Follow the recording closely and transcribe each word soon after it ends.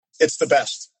It's the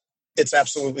best. It's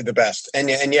absolutely the best. And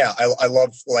yeah, I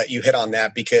love what you hit on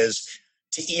that, because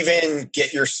to even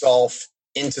get yourself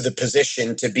into the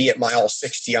position to be at mile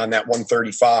 60 on that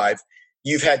 135,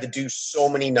 you've had to do so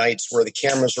many nights where the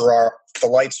cameras are off, the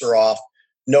lights are off,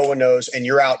 no one knows, and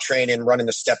you're out training, running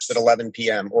the steps at 11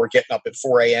 p.m. or getting up at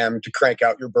 4 a.m. to crank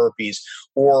out your burpees.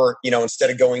 Or, instead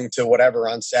of going to whatever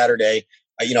on Saturday,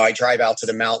 I drive out to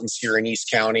the mountains here in East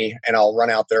County and I'll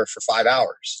run out there for 5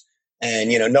 hours.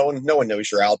 And, no one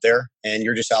knows you're out there, and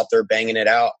you're just out there banging it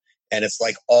out. And it's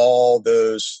like all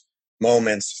those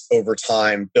moments over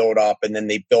time build up, and then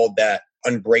they build that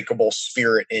unbreakable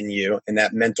spirit in you and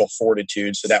that mental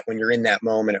fortitude, so that when you're in that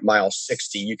moment at mile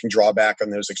 60, you can draw back on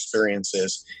those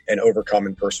experiences and overcome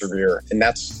and persevere. And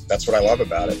that's what I love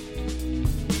about it.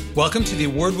 Welcome to the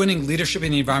award-winning Leadership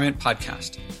in the Environment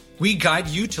podcast. We guide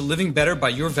you to living better by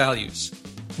your values.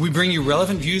 We bring you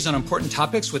relevant views on important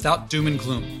topics without doom and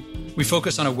gloom. We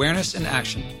focus on awareness and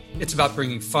action. It's about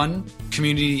bringing fun,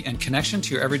 community, and connection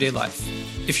to your everyday life.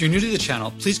 If you're new to the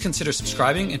channel, please consider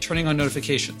subscribing and turning on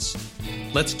notifications.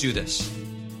 Let's do this.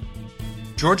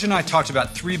 George and I talked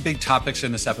about 3 big topics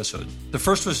in this episode. The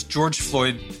first was George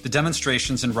Floyd, the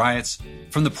demonstrations and riots,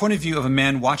 from the point of view of a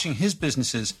man watching his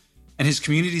businesses and his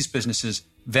community's businesses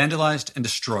vandalized and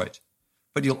destroyed.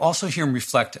 But you'll also hear him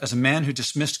reflect as a man who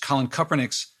dismissed Colin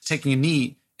Kaepernick's taking a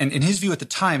knee, and in his view at the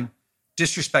time,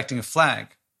 disrespecting a flag.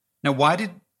 Now, why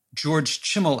did George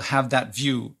Chmiel have that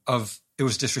view of it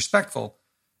was disrespectful?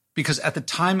 Because at the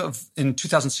time in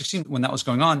 2016, when that was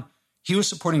going on, he was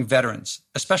supporting veterans,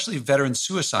 especially veteran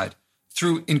suicide,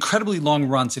 through incredibly long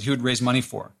runs that he would raise money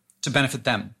for to benefit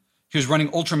them. He was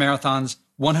running ultra marathons,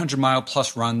 100-mile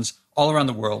plus runs all around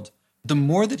the world. The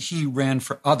more that he ran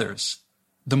for others,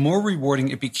 the more rewarding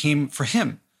it became for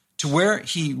him, to where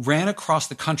he ran across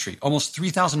the country, almost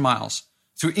 3,000 miles,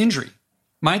 through injury.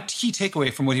 My key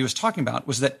takeaway from what he was talking about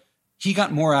was that he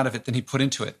got more out of it than he put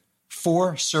into it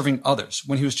for serving others.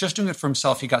 When he was just doing it for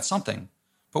himself, he got something.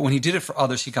 But when he did it for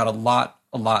others, he got a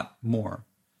lot more.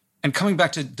 And coming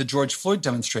back to the George Floyd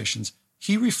demonstrations,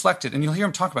 he reflected, and you'll hear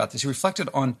him talk about this, he reflected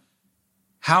on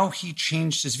how he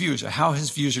changed his views, or how his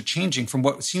views are changing from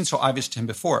what seemed so obvious to him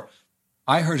before.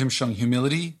 I heard him showing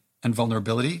humility and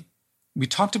vulnerability. We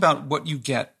talked about what you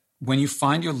get when you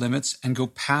find your limits and go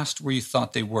past where you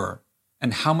thought they were,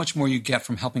 and how much more you get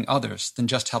from helping others than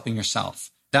just helping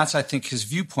yourself. That's, I think, his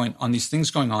viewpoint on these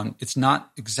things going on. It's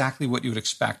not exactly what you would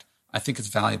expect. I think it's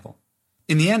valuable.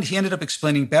 In the end, he ended up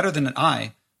explaining better than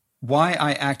I why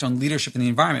I act on leadership in the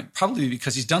environment, probably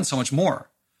because he's done so much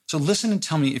more. So listen and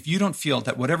tell me if you don't feel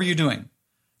that whatever you're doing,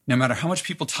 no matter how much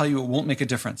people tell you it won't make a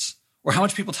difference, or how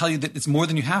much people tell you that it's more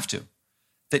than you have to,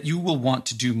 that you will want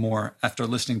to do more after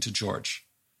listening to George.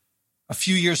 A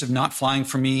few years of not flying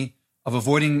for me, of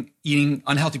avoiding eating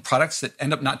unhealthy products that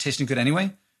end up not tasting good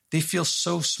anyway, they feel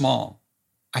so small.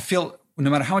 I feel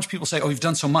no matter how much people say, oh, you've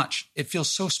done so much, it feels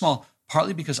so small,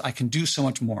 partly because I can do so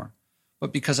much more,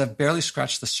 but because I've barely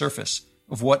scratched the surface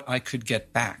of what I could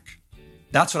get back.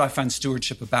 That's what I find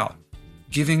stewardship about,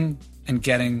 giving and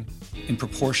getting in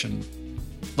proportion.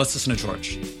 Let's listen to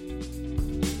George.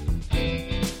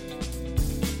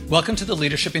 Welcome to the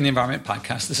Leadership in the Environment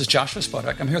podcast. This is Joshua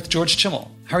Spodek. I'm here with George Chmiel.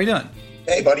 How are you doing?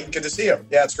 Hey, buddy. Good to see you.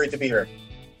 Yeah, it's great to be here.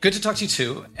 Good to talk to you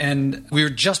too. And we were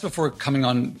just before coming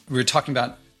on, we were talking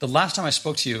about the last time I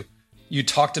spoke to you, you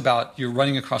talked about you're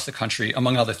running across the country,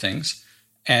 among other things.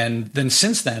 And then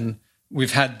since then,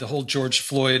 we've had the whole George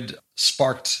Floyd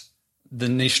sparked the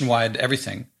nationwide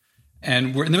everything.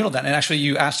 And we're in the middle of that. And actually,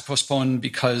 you asked to postpone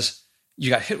because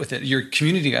you got hit with it. Your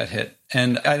community got hit.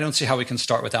 And I don't see how we can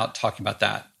start without talking about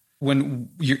that. When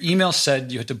your email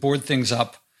said you had to board things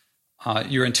up,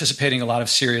 you're anticipating a lot of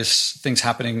serious things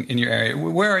happening in your area.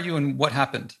 Where are you and what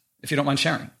happened, if you don't mind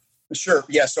sharing? Sure.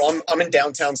 Yeah. So I'm in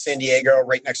downtown San Diego,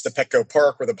 right next to Petco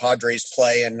Park where the Padres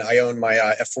play. And I own my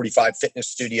F45 fitness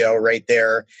studio right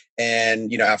there.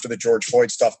 And, after the George Floyd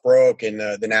stuff broke and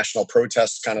the national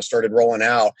protests kind of started rolling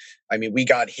out, I mean, we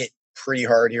got hit pretty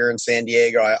hard here in San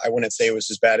Diego. I wouldn't say it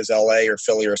was as bad as LA or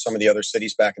Philly or some of the other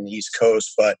cities back in the East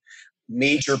Coast, but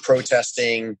major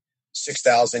protesting,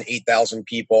 6,000, 8,000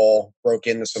 people, broke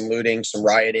into some looting, some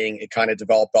rioting. It kind of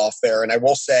developed off there. And I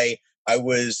will say I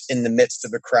was in the midst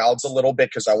of the crowds a little bit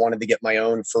because I wanted to get my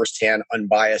own firsthand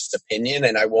unbiased opinion.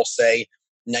 And I will say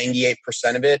 98%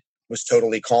 of it was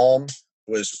totally calm,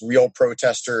 was real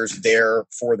protesters there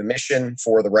for the mission,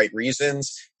 for the right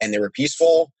reasons, and they were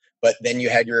peaceful. But then you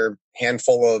had your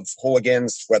handful of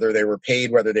hooligans, whether they were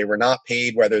paid, whether they were not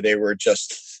paid, whether they were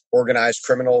just organized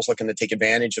criminals looking to take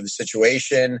advantage of the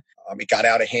situation. It got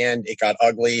out of hand. It got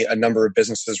ugly. A number of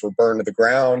businesses were burned to the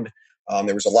ground.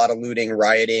 There was a lot of looting,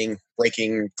 rioting,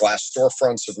 breaking glass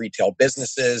storefronts of retail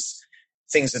businesses,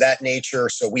 things of that nature.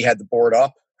 So we had the board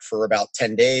up for about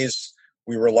 10 days.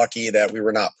 We were lucky that we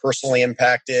were not personally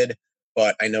impacted,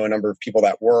 but I know a number of people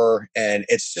that were. And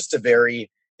it's just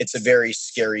it's a very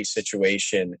scary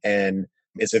situation. And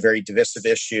it's a very divisive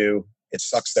issue. It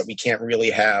sucks that we can't really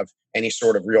have any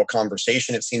sort of real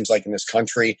conversation, it seems like, in this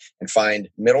country and find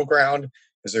middle ground,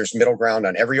 because there's middle ground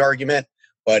on every argument,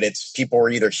 but it's people are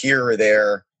either here or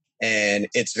there, and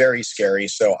it's very scary.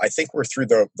 So I think we're through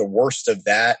the worst of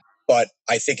that, but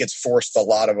I think it's forced a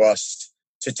lot of us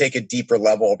to take a deeper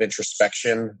level of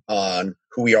introspection on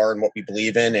who we are and what we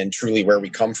believe in and truly where we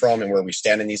come from and where we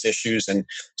stand in these issues. And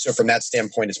so from that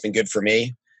standpoint, it's been good for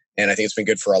me. And I think it's been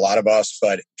good for a lot of us,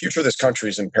 but the future of this country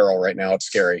is in peril right now. It's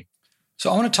scary. So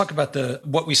I want to talk about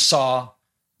what we saw,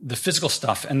 the physical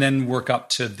stuff, and then work up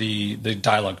to the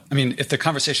dialogue. I mean, if the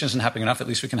conversation isn't happening enough, at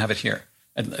least we can have it here.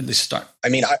 At least start. I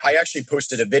mean, I actually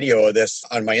posted a video of this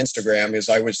on my Instagram because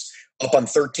I was up on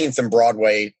 13th and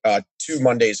Broadway 2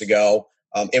 Mondays ago.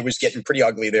 It was getting pretty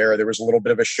ugly there. There was a little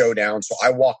bit of a showdown. So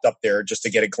I walked up there just to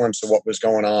get a glimpse of what was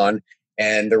going on.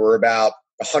 And there were about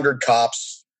 100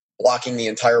 cops blocking the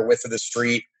entire width of the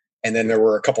street. And then there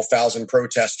were a couple thousand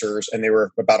protesters, and they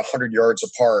were about 100 yards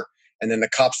apart. And then the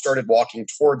cops started walking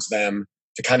towards them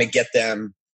to kind of get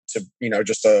them to,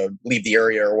 just to leave the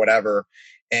area or whatever.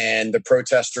 And the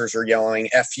protesters are yelling,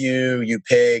 "F you, you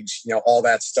pigs," all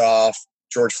that stuff.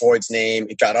 George Floyd's name.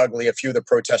 It got ugly. A few of the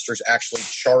protesters actually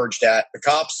charged at the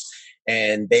cops,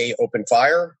 and they opened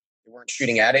fire. They weren't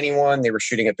shooting at anyone. They were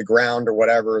shooting at the ground or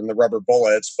whatever and the rubber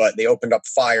bullets, but they opened up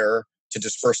fire to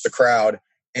disperse the crowd.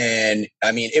 And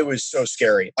I mean, it was so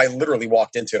scary. I literally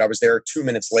walked into it. I was there 2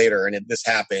 minutes later and this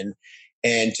happened.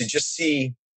 And to just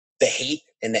see the hate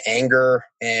and the anger.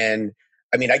 And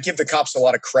I mean, I give the cops a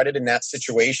lot of credit in that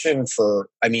situation for,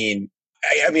 I mean,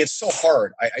 it's so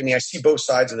hard. I see both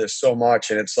sides of this so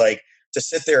much. And it's like to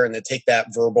sit there and to take that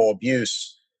verbal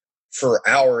abuse for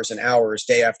hours and hours,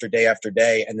 day after day after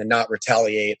day, and then not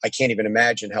retaliate. I can't even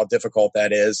imagine how difficult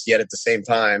that is. Yet at the same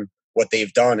time, what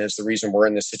they've done is the reason we're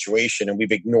in this situation, and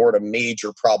we've ignored a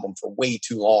major problem for way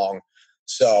too long.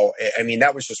 So, I mean,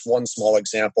 that was just one small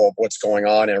example of what's going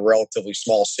on in a relatively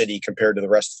small city compared to the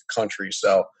rest of the country.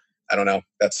 So, I don't know.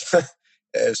 That's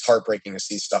it's heartbreaking to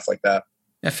see stuff like that.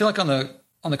 I feel like on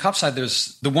the cop side,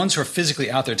 there's the ones who are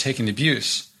physically out there taking the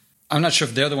abuse. I'm not sure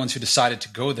if they're the ones who decided to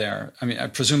go there. I mean,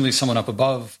 presumably someone up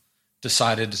above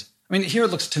decided. I mean, here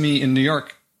it looks to me in New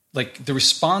York like the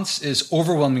response is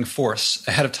overwhelming force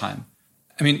ahead of time.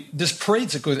 I mean, there's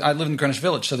parades that go. I live in Greenwich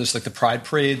Village, so there's like the Pride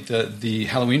Parade, the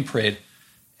Halloween Parade.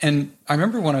 And I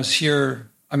remember when I was here,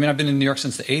 I mean, I've been in New York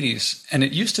since the 80s, and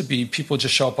it used to be people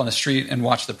just show up on the street and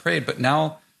watch the parade. But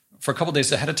now, for a couple of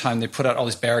days ahead of time, they put out all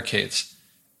these barricades.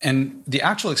 And the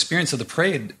actual experience of the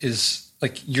parade is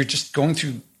like you're just going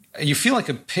through, you feel like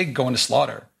a pig going to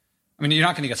slaughter. I mean, you're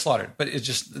not going to get slaughtered, but it's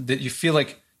just that you feel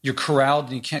like you're corralled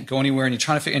and you can't go anywhere, and you're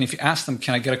trying to figure, and if you ask them,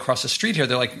 can I get across the street here?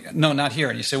 They're like, no, not here.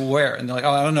 And you say, well, where? And they're like, oh,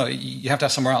 I don't know. You have to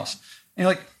ask somewhere else. And you're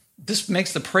like, this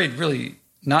makes the parade really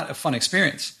not a fun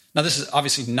experience. Now, this is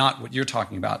obviously not what you're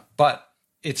talking about, but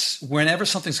it's whenever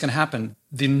something's going to happen,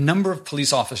 the number of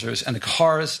police officers and the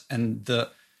cars and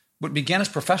what began as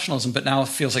professionalism, but now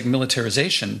feels like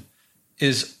militarization,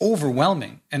 is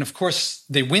overwhelming. And of course,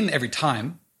 they win every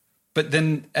time. But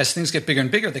then as things get bigger and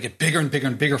bigger, they get bigger and bigger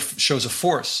and bigger shows of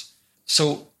force.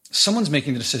 So someone's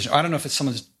making the decision. I don't know if it's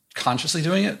someone's consciously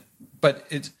doing it, but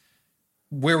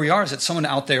where we are is that someone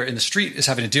out there in the street is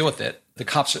having to deal with it. The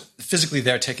cops are physically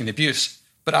there taking the abuse.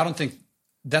 But I don't think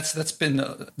that's been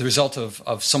the result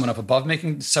of someone up above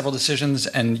making several decisions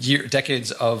and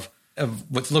decades of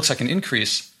what looks like an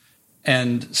increase.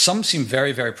 And some seem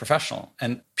very, very professional.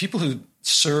 And people who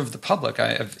serve the public,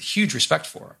 I have huge respect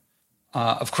for.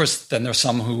 Of course, then there's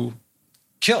some who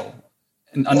kill.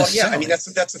 Well, yeah, I mean, that's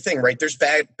the thing, right? There's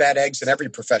bad eggs in every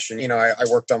profession. I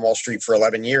worked on Wall Street for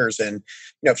 11 years. And,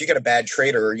 if you get a bad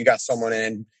trader or you got someone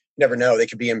in, you never know, they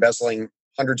could be embezzling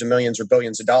hundreds of millions or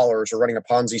billions of dollars or running a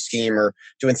Ponzi scheme or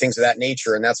doing things of that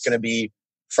nature. And that's going to be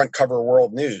front cover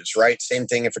world news, right? Same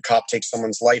thing if a cop takes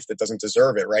someone's life that doesn't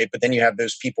deserve it, right? But then you have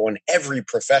those people in every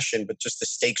profession, but just the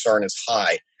stakes aren't as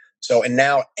high. So, and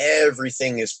now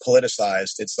everything is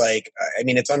politicized. It's like, I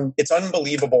mean, it's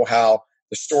unbelievable how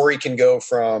the story can go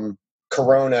from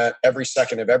Corona every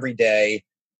second of every day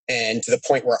and to the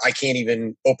point where I can't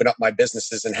even open up my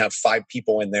businesses and have 5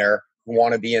 people in there who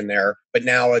want to be in there. But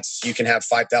now you can have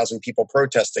 5,000 people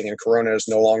protesting and Corona is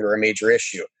no longer a major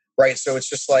issue, right? So it's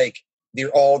just like there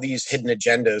are all these hidden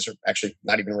agendas, or actually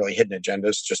not even really hidden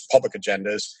agendas, just public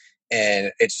agendas.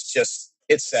 And it's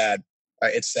sad.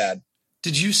 It's sad.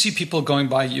 Did you see people going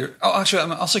by your... Oh, actually,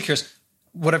 I'm also curious.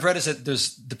 What I've read is that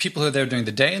there's the people who are there during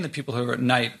the day and the people who are at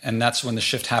night, and that's when the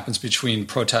shift happens between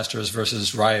protesters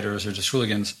versus rioters or just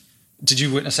hooligans. Did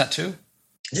you witness that too?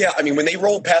 Yeah, I mean, when they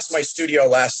rolled past my studio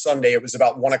last Sunday, it was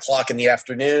about 1:00 in the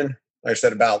afternoon. Like I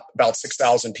said, about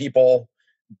 6,000 people,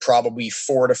 probably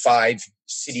 4 to 5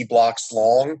 city blocks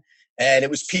long. And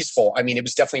it was peaceful. I mean, it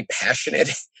was definitely passionate.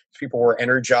 People were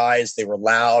energized. They were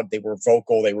loud. They were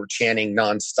vocal. They were chanting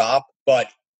nonstop. But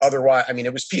otherwise, I mean,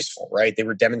 it was peaceful, right? They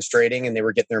were demonstrating and they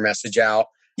were getting their message out.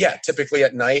 Yeah, typically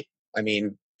at night, I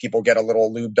mean, people get a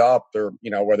little lubed up. They're,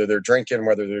 whether they're drinking,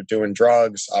 whether they're doing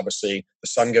drugs. Obviously, the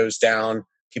sun goes down.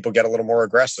 People get a little more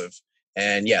aggressive.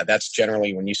 And yeah, that's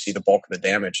generally when you see the bulk of the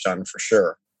damage done for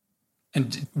sure.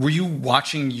 And were you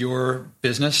watching your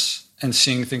business and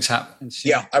seeing things happen?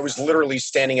 Yeah, I was literally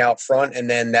standing out front. And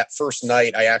then that first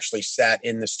night, I actually sat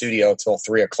in the studio till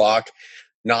 3:00.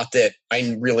 Not that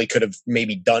I really could have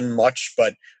maybe done much,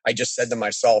 but I just said to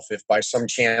myself, if by some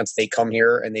chance they come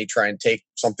here and they try and take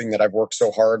something that I've worked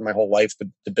so hard my whole life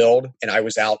to build, and I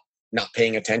was out not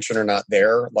paying attention or not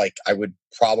there, like I would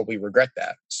probably regret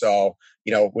that. So,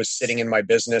 was sitting in my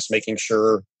business, making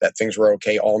sure that things were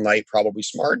okay all night, probably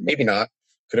smart, maybe not.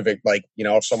 Could have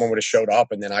if someone would have showed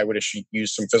up and then I would have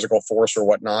used some physical force or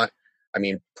whatnot, I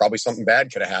mean, probably something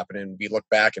bad could have happened. And we look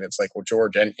back and it's like, well,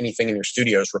 George, anything in your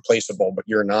studio is replaceable, but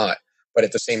you're not. But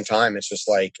at the same time, it's just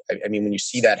like, I mean, when you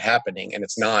see that happening and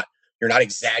you're not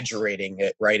exaggerating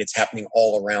it, right? It's happening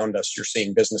all around us. You're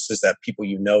seeing businesses that people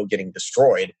getting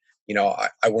destroyed. I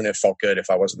wouldn't have felt good if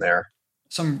I wasn't there.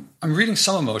 So I'm reading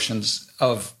some emotions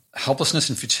of helplessness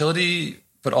and futility,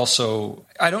 but also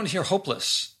I don't hear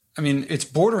hopeless. I mean, it's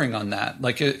bordering on that.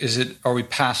 Like, are we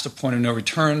past a point of no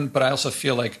return? But I also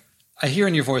feel like I hear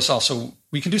in your voice also,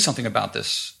 we can do something about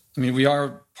this. I mean, we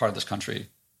are part of this country.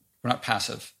 We're not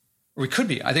passive. Or we could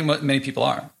be. I think many people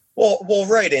are. Well,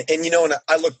 right. And and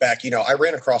I look back, I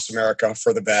ran across America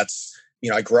for the vets.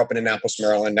 I grew up in Annapolis,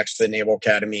 Maryland, next to the Naval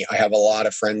Academy. I have a lot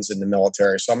of friends in the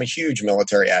military, so I'm a huge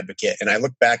military advocate. And I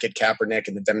look back at Kaepernick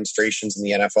and the demonstrations in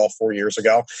the NFL 4 years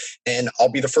ago, and I'll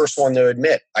be the first one to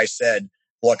admit, I said,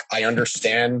 look, I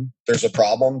understand there's a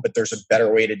problem, but there's a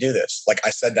better way to do this. Like I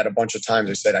said that a bunch of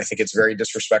times. I said, I think it's very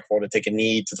disrespectful to take a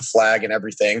knee to the flag and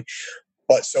everything.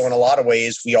 But so in a lot of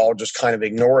ways, we all just kind of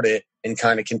ignored it and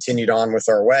kind of continued on with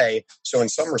our way. So in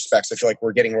some respects, I feel like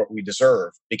we're getting what we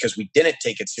deserve because we didn't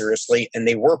take it seriously and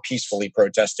they were peacefully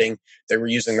protesting. They were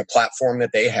using the platform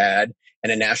that they had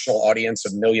and a national audience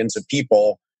of millions of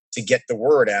people to get the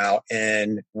word out.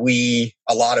 And a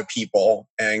lot of people,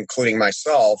 including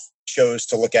myself, chose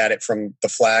to look at it from the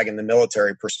flag and the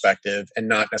military perspective and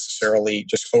not necessarily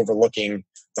just overlooking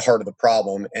the heart of the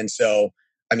problem. And so,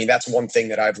 I mean, that's one thing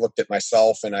that I've looked at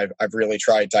myself and I've really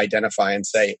tried to identify and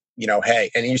say,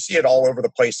 hey, and you see it all over the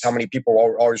place, how many people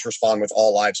always respond with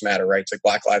all lives matter, right? It's like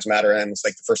Black Lives Matter. And it's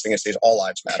like the first thing I say is all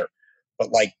lives matter.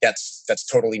 But like, that's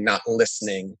totally not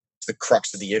listening to the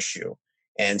crux of the issue.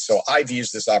 And so I've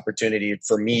used this opportunity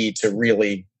for me to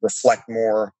really reflect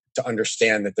more, to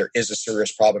understand that there is a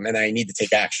serious problem and I need to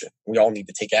take action. We all need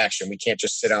to take action. We can't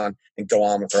just sit on and go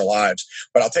on with our lives.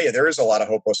 But I'll tell you, there is a lot of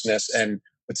hopelessness. And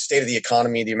with the state of the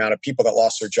economy, the amount of people that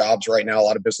lost their jobs right now, a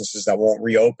lot of businesses that won't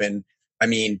reopen. I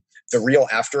mean, the real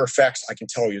after effects, I can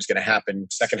tell you, is going to happen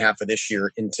second half of this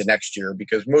year into next year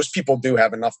because most people do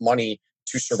have enough money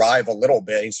to survive a little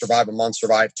bit, survive a month,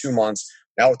 survive 2 months.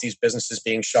 Now with these businesses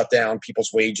being shut down,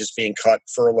 people's wages being cut,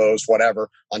 furloughs, whatever,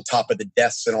 on top of the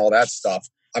deaths and all that stuff,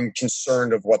 I'm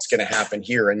concerned of what's going to happen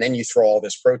here. And then you throw all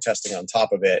this protesting on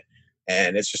top of it,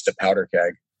 and it's just a powder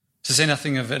keg. To say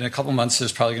nothing of in a couple months,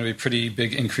 there's probably going to be a pretty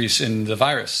big increase in the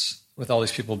virus with all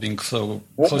these people being closer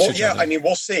to each other. I mean,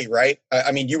 we'll see, right?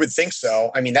 I mean, you would think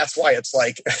so. I mean, that's why it's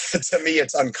like, to me,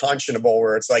 it's unconscionable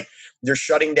where it's like you're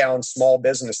shutting down small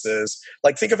businesses.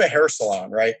 Like think of a hair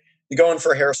salon, right? You go in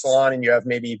for a hair salon and you have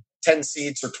maybe 10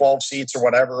 seats or 12 seats or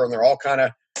whatever, and they're all kind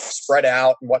of spread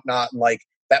out and whatnot. And like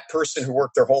that person who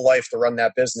worked their whole life to run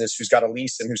that business, who's got a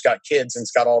lease and who's got kids and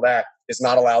has got all that, is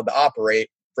not allowed to operate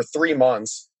for 3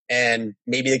 months. And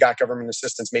maybe they got government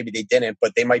assistance, maybe they didn't,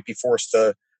 but they might be forced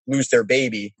to lose their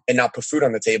baby and not put food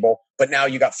on the table. But now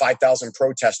you got 5,000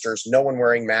 protesters, no one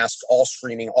wearing masks, all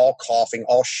screaming, all coughing,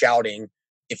 all shouting.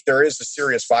 If there is a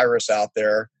serious virus out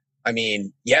there, I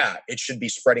mean, yeah, it should be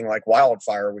spreading like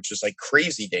wildfire, which is like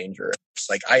crazy dangerous.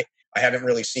 Like I haven't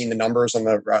really seen the numbers on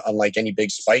like any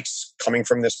big spikes coming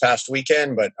from this past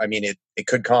weekend, but I mean, it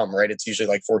could come, right? It's usually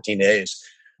like 14 days.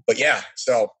 But yeah,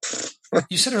 so.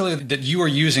 You said earlier that you are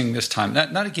using this time,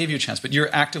 not it gave you a chance, but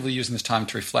you're actively using this time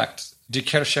to reflect. Do you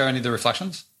care to share any of the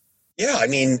reflections? Yeah, I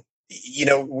mean,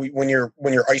 when you're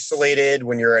isolated,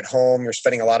 when you're at home, you're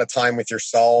spending a lot of time with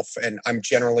yourself. And I'm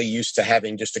generally used to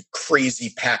having just a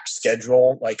crazy packed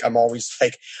schedule. Like I always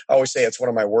say it's one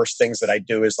of my worst things that I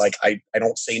do is like, I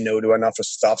don't say no to enough of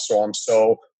stuff. So I'm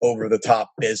so over the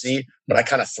top busy, but I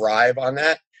kind of thrive on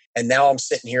that. And now I'm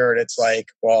sitting here and it's like,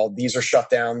 well, these are shut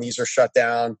down. These are shut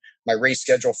down. My race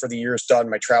schedule for the year is done.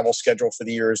 My travel schedule for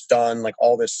the year is done, like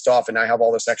all this stuff. And I have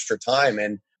all this extra time.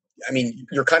 And I mean,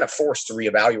 you're kind of forced to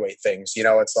reevaluate things.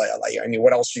 It's like, I mean,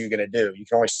 what else are you going to do? You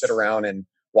can always sit around and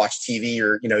watch TV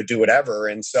or, do whatever.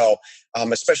 And so,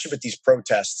 especially with these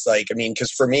protests, like, I mean,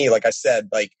 because for me, like I said,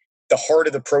 like the heart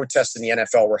of the protests in the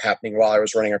NFL were happening while I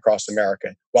was running across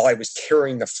America, while I was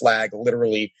carrying the flag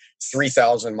literally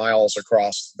 3,000 miles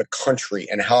across the country,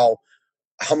 and how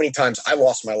many times I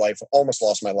almost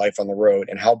lost my life on the road,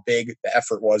 and how big the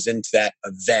effort was into that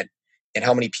event, and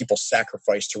how many people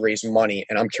sacrificed to raise money.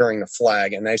 And I'm carrying the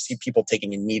flag, and I see people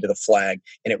taking a knee to the flag,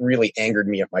 and it really angered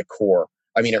me at my core.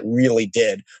 I mean, it really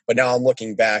did. But now I'm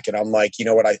looking back and I'm like, you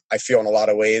know what? I feel in a lot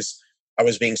of ways I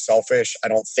was being selfish. I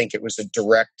don't think it was a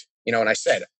direct, and I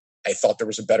said, I thought there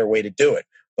was a better way to do it.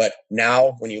 But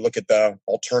now when you look at the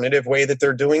alternative way that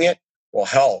they're doing it, well,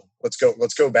 hell, let's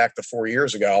go back to 4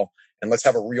 years ago and let's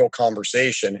have a real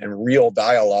conversation and real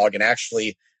dialogue and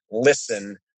actually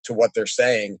listen to what they're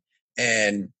saying.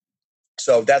 And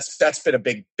so that's been a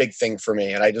big thing for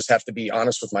me. And I just have to be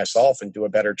honest with myself and do a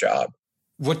better job.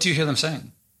 What do you hear them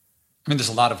saying? I mean, there's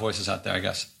a lot of voices out there, I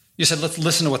guess. You said, let's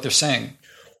listen to what they're saying.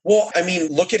 Well, I mean,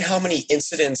 look at how many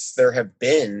incidents there have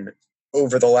been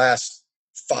over the last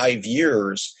 5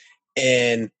 years.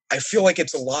 And I feel like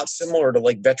it's a lot similar to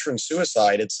like veteran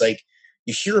suicide. It's like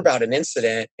you hear about an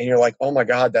incident and you're like, oh my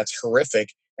God, that's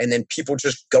horrific. And then people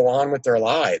just go on with their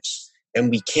lives. And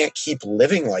we can't keep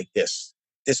living like this.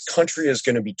 This country is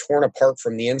going to be torn apart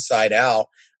from the inside out.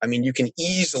 I mean, you can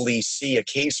easily see a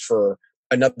case for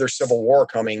another civil war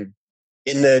coming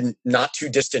in the not too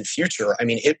distant future. I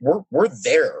mean, we're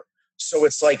there. So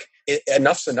it's like,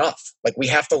 enough's enough. Like we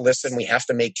have to listen. We have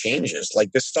to make changes.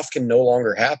 Like this stuff can no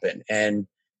longer happen. And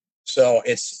so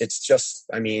it's just,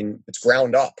 I mean, it's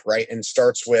ground up, right? And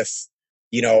starts with,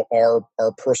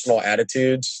 our personal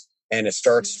attitudes. And it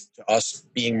starts to us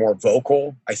being more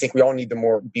vocal. I think we all need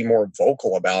to be more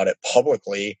vocal about it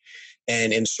publicly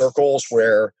and in circles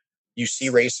where you see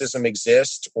racism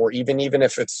exist, or even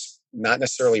if it's not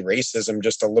necessarily racism,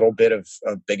 just a little bit of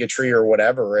bigotry or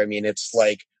whatever. I mean, it's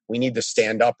like we need to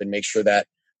stand up and make sure that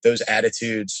those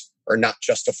attitudes are not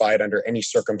justified under any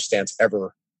circumstance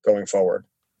ever going forward.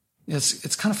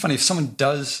 It's kind of funny if someone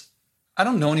does. I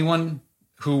don't know anyone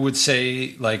who would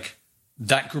say like,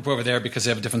 that group over there, because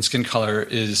they have a different skin color,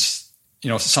 is,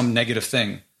 some negative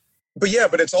thing. But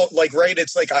it's all like, right.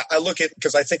 It's like, I look at,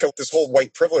 because I think of this whole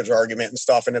white privilege argument and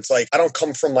stuff. And it's like, I don't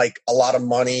come from like a lot of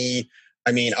money.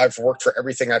 I mean, I've worked for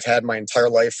everything I've had my entire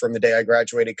life from the day I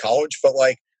graduated college. But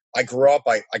like, I grew up,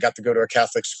 I got to go to a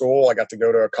Catholic school. I got to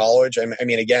go to a college. I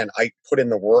mean, again, I put in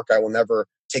the work. I will never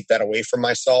take that away from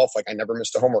myself. Like I never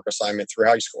missed a homework assignment through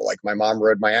high school. Like my mom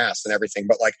rode my ass and everything.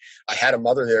 But like I had a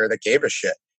mother there that gave a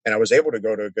shit. And I was able to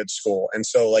go to a good school. And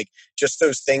so like just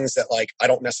those things that like I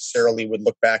don't necessarily would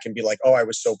look back and be like, oh, I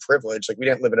was so privileged. Like we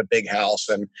didn't live in a big house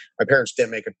and my parents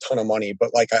didn't make a ton of money.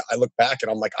 But like I look back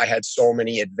and I'm like, I had so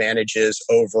many advantages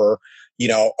over,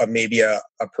 maybe a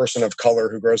person of color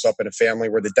who grows up in a family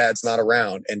where the dad's not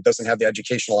around and doesn't have the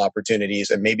educational opportunities.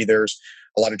 And maybe there's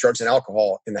a lot of drugs and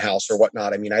alcohol in the house or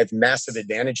whatnot. I mean, I have massive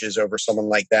advantages over someone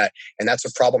like that. And that's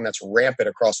a problem that's rampant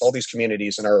across all these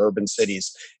communities in our urban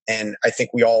cities. And I think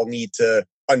we all need to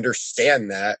understand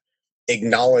that,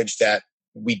 acknowledge that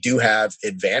we do have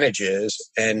advantages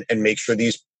and make sure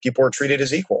these people are treated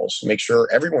as equals, make sure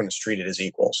everyone is treated as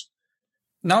equals.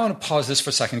 Now I want to pause this for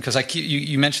a second because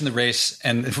you mentioned the race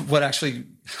and what actually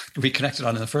we connected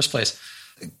on in the first place.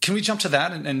 Can we jump to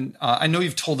that? And I know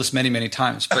you've told this many, many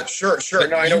times. But sure.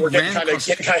 No, I know we're getting kind of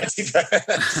deep.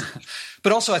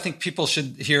 But also I think people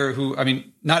should hear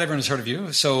not everyone has heard of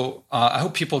you. So I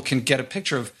hope people can get a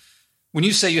picture of when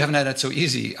you say you haven't had it so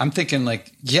easy. I'm thinking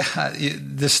like, yeah,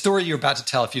 the story you're about to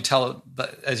tell, if you tell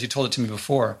it as you told it to me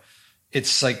before,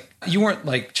 it's like you weren't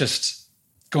like just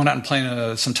going out and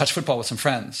playing some touch football with some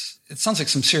friends. It sounds like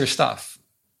some serious stuff.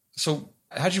 So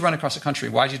how did you run across the country?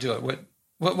 Why did you do it?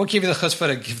 What gave you the chutzpah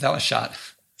to give that a shot?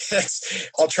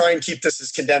 I'll try and keep this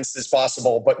as condensed as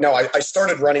possible. But no, I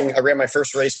started running. I ran my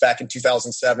first race back in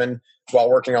 2007 while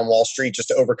working on Wall Street just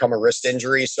to overcome a wrist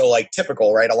injury. So like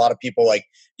typical, right? A lot of people like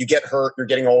you get hurt, you're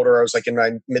getting older. I was like in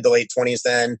my mid to late 20s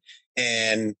then.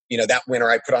 And, that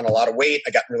winter I put on a lot of weight.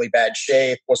 I got in really bad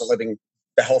shape, wasn't living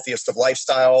the healthiest of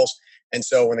lifestyles. And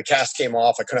so when the cast came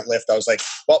off, I couldn't lift. I was like,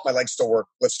 well, my legs still work.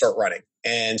 Let's start running.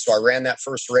 And so I ran that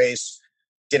first race,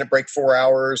 didn't break 4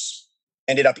 hours,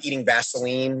 ended up eating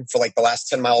Vaseline for like the last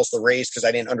 10 miles of the race because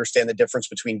I didn't understand the difference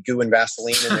between goo and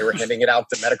Vaseline, and they were handing it out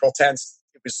to medical tents.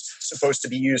 It was supposed to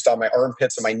be used on my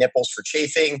armpits and my nipples for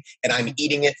chafing, and I'm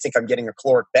eating it, think I'm getting a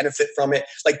caloric benefit from it.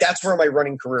 Like, that's where my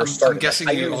running career started. I'm guessing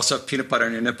you also have peanut butter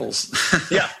on your nipples.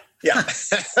 Yeah.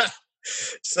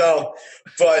 So,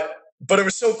 but it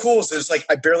was so cool. So it was like,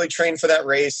 I barely trained for that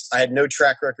race. I had no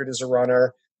track record as a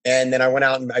runner. And then I went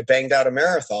out and I banged out a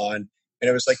marathon, and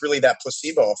it was like really that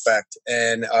placebo effect.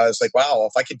 And I was like, wow,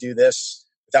 if I could do this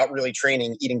without really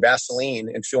training, eating Vaseline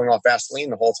and feeling off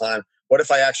Vaseline the whole time, what if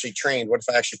I actually trained? What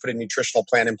if I actually put a nutritional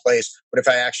plan in place? What if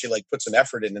I actually like put some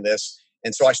effort into this?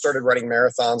 And so I started running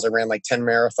marathons. I ran like 10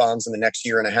 marathons in the next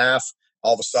year and a half.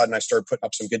 All of a sudden I started putting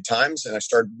up some good times, and I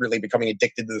started really becoming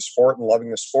addicted to the sport and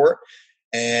loving the sport.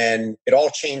 And it all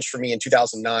changed for me in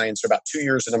 2009. So about 2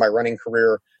 years into my running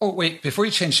career. Oh, wait, before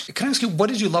you change, can I ask you, what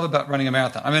did you love about running a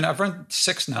marathon? I mean, I've run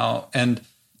 6 now, and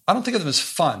I don't think of them as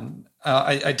fun.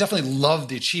 I definitely love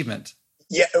the achievement.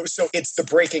 Yeah. So it's the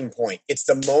breaking point. It's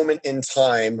the moment in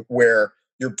time where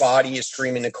your body is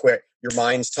screaming to quit. Your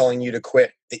mind's telling you to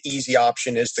quit. The easy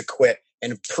option is to quit,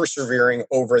 and persevering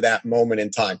over that moment in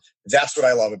time. That's what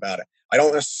I love about it. I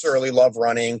don't necessarily love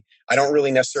running. I don't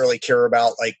really necessarily care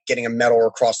about like getting a medal or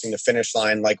crossing the finish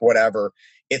line, like whatever.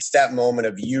 It's that moment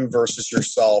of you versus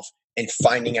yourself and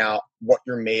finding out what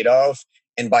you're made of.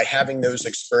 And by having those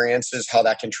experiences, how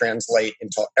that can translate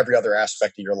into every other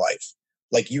aspect of your life.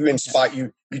 Like you inspire,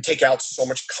 you take out so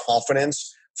much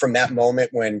confidence from that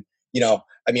moment when,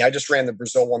 I just ran the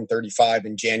Brazil 135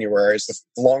 in January. It's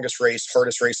the longest race,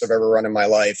 hardest race I've ever run in my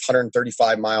life.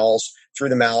 135 miles through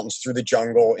the mountains, through the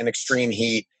jungle in extreme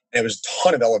heat. And it was a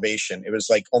ton of elevation. It was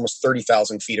like almost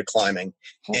 30,000 feet of climbing.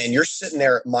 And you're sitting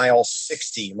there at mile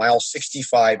 60, mile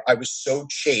 65. I was so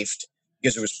chafed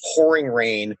because it was pouring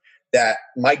rain that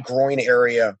my groin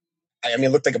area,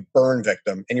 it looked like a burn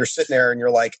victim. And you're sitting there and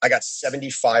you're like, I got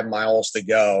 75 miles to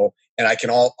go. And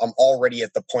I'm already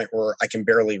at the point where I can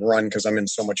barely run because I'm in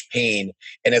so much pain.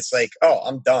 And it's like, oh,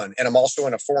 I'm done. And I'm also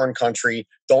in a foreign country,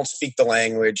 don't speak the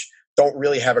language, don't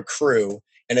really have a crew.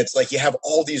 And it's like, you have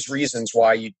all these reasons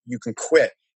why you can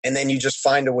quit. And then you just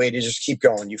find a way to just keep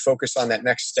going. You focus on that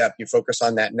next step. You focus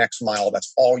on that next mile.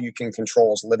 That's all you can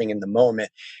control, is living in the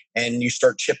moment. And you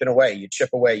start chipping away. You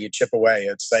chip away. You chip away.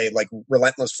 It's like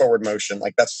relentless forward motion.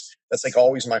 Like that's like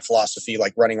always my philosophy,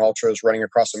 like running ultras, running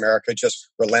across America, just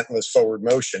relentless forward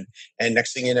motion. And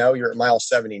next thing you know, you're at mile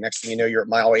 70. Next thing you know, you're at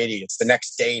mile 80. It's the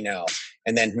next day now.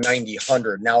 And then 90,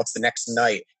 100. Now it's the next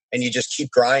night. And you just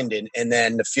keep grinding. And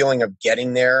then the feeling of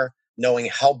getting there, knowing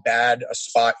how bad a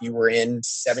spot you were in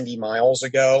 70 miles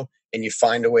ago, and you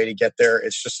find a way to get there.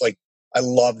 It's just like, I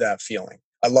love that feeling.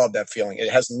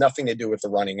 It has nothing to do with the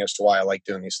running as to why I like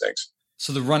doing these things.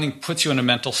 So the running puts you in a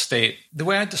mental state. The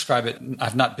way I describe it,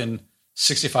 I've not been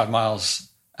 65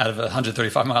 miles out of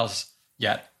 135 miles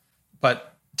yet.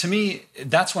 But to me,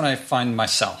 that's when I find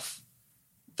myself.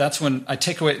 That's when I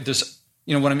take away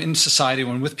when I'm in society,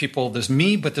 when I'm with people, there's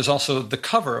me, but there's also the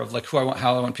cover of like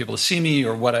how I want people to see me,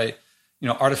 or what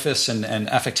artifice and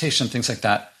affectation, things like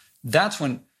that. That's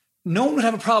when no one would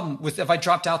have a problem with if I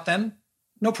dropped out then,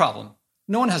 no problem.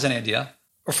 No one has any idea.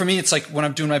 Or for me, it's like when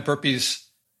I'm doing my burpees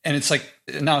and it's like,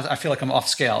 now I feel like I'm off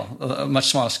scale, a much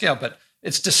smaller scale, but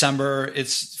it's December,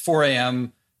 it's 4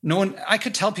 a.m. I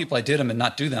could tell people I did them and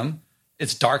not do them.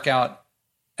 It's dark out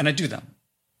and I do them.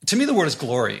 To me, the word is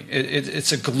glory.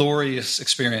 It's a glorious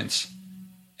experience,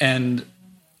 and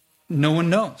no one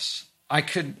knows. I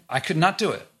could not do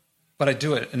it, but I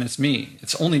do it, and it's me.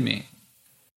 It's only me.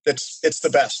 It's the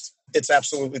best. It's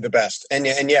absolutely the best. And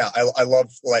yeah, I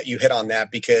love that you hit on that,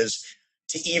 because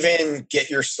to even get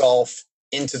yourself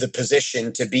into the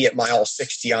position to be at mile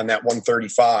 60 on that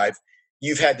 135,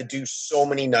 you've had to do so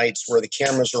many nights where the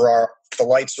cameras are off, the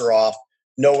lights are off,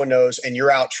 no one knows, and you're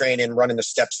out training, running the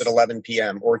steps at 11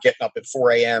 p.m. or getting up at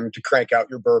 4 a.m. to crank out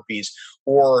your burpees.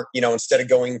 Or, instead of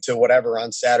going to whatever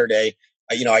on Saturday,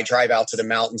 I drive out to the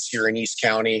mountains here in East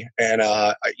County, and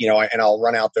and I'll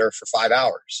run out there for 5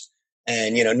 hours.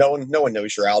 And no one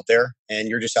knows you're out there, and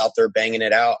you're just out there banging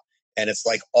it out. And it's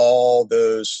like all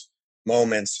those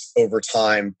moments over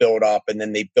time build up, and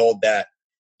then they build that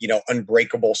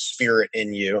unbreakable spirit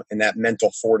in you and that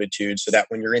mental fortitude, so that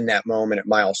when you're in that moment at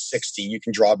mile 60, you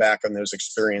can draw back on those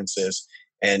experiences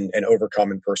and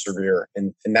overcome and persevere.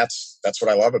 And that's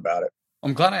what I love about it.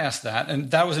 I'm glad I asked that.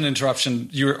 And that was an interruption.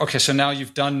 Okay, so now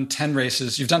you've done 10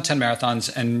 races, you've done 10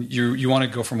 marathons, and you want to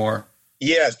go for more.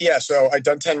 Yeah. So I'd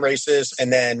done 10 races.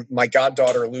 And then my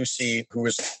goddaughter, Lucy, who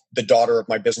was the daughter of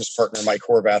my business partner, Mike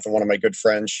Horvath, and one of my good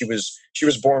friends, she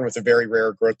was born with a very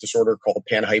rare growth disorder called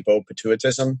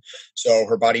panhypopituitism. So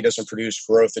her body doesn't produce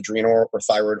growth, adrenal, or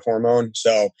thyroid hormone.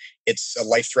 So it's a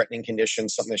life-threatening condition,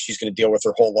 something that she's going to deal with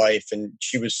her whole life. And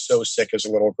she was so sick as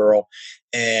a little girl.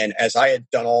 And as I had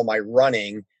done all my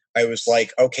running, I was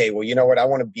like, okay, well, you know what? I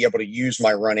want to be able to use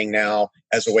my running now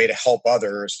as a way to help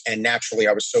others. And naturally,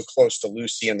 I was so close to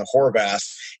Lucy and the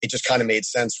Horvaths, it just kind of made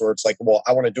sense where it's like, well,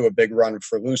 I want to do a big run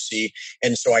for Lucy.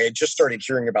 And so I had just started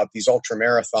hearing about these ultra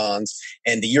marathons.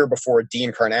 And the year before,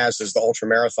 Dean Karnazes, the ultra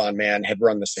marathon man, had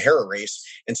run the Sahara race.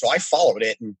 And so I followed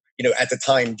it. And, at the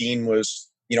time, Dean was,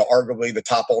 arguably the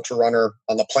top ultra runner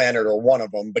on the planet, or one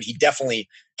of them, but he definitely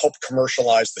helped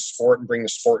commercialize the sport and bring the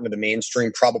sport into the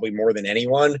mainstream probably more than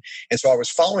anyone. And so I was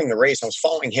following the race, I was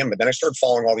following him, but then I started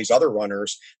following all these other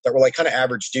runners that were like kind of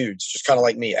average dudes, just kind of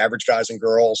like me, average guys and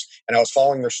girls. And I was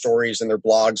following their stories and their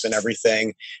blogs and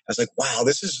everything. I was like, wow,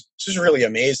 this is really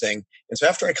amazing. And so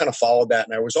after I kind of followed that,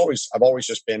 and I've always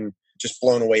just been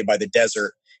blown away by the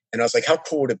desert. And I was like, how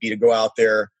cool would it be to go out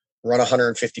there, run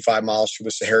 155 miles through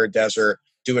the Sahara Desert,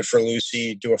 do it for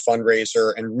Lucy, do a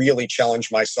fundraiser, and really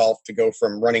challenge myself to go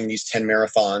from running these 10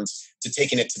 marathons to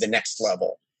taking it to the next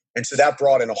level. And so that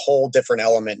brought in a whole different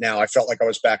element now. I felt like I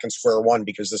was back in square one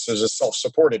because this was a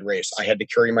self-supported race. I had to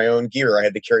carry my own gear. I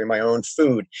had to carry my own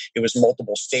food. It was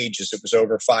multiple stages. It was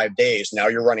over 5 days. Now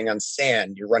you're running on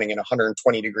sand. You're running in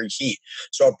 120-degree heat.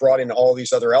 So it brought in all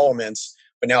these other elements,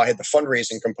 but now I had the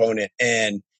fundraising component.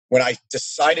 And when I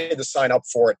decided to sign up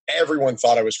for it, everyone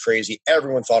thought I was crazy.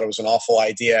 Everyone thought it was an awful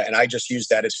idea. And I just used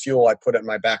that as fuel. I put it in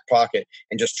my back pocket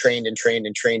and just trained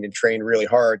really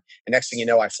hard. And next thing you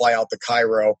know, I fly out to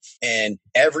Cairo, and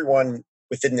everyone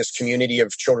within this community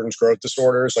of children's growth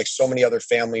disorders, like so many other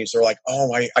families, they're like,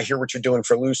 oh, I hear what you're doing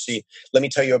for Lucy. Let me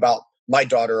tell you about my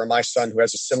daughter or my son who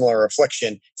has a similar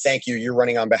affliction. Thank you. You're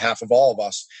running on behalf of all of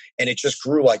us. And it just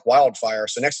grew like wildfire.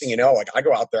 So next thing you know, like I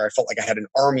go out there, I felt like I had an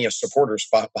army of supporters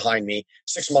behind me.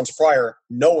 6 months prior,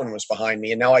 no one was behind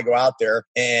me. And now I go out there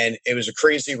and it was a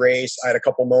crazy race. I had a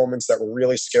couple moments that were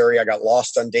really scary. I got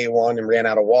lost on day one and ran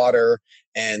out of water.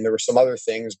 And there were some other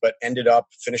things, but ended up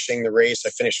finishing the race.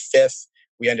 I finished fifth.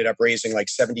 We ended up raising like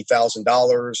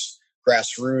 $70,000.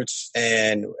 Grassroots.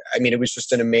 And I mean, it was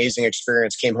just an amazing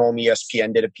experience. Came home,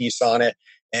 ESPN did a piece on it.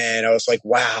 And I was like,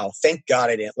 wow, thank God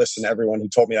I didn't listen to everyone who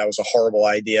told me that was a horrible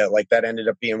idea. Like that ended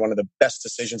up being one of the best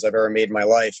decisions I've ever made in my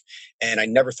life. And I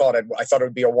never thought I thought it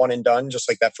would be a one and done, just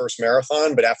like that first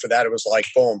marathon. But after that, it was like,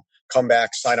 boom, come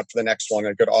back, sign up for the next one,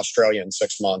 and go to Australia in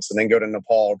 6 months, and then go to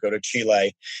Nepal, go to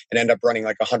Chile, and end up running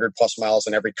like 100 plus miles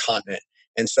in every continent.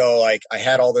 And so like I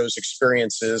had all those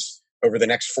experiences over the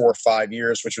next 4 or 5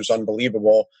 years, which was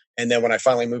unbelievable. And then when I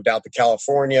finally moved out to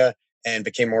California and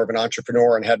became more of an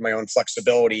entrepreneur and had my own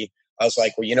flexibility, I was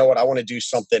like, well, you know what? I want to do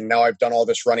something. Now I've done all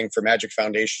this running for Magic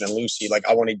Foundation and Lucy. Like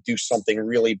I want to do something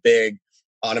really big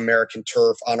on American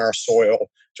turf, on our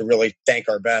soil, to really thank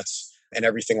our vets and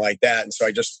everything like that. And so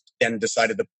I just then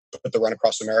decided to put the Run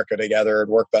Across America together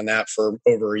and worked on that for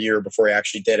over a year before I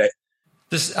actually did it.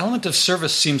 This element of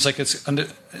service seems like it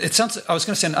sounds, I was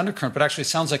going to say an undercurrent, but actually it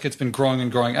sounds like it's been growing and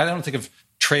growing. I don't think of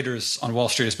traders on Wall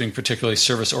Street as being particularly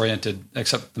service oriented,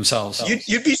 except themselves.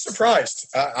 You'd be surprised.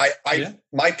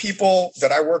 My people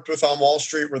that I worked with on Wall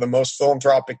Street were the most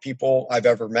philanthropic people I've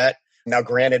ever met. Now,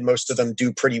 granted, most of them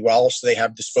do pretty well, so they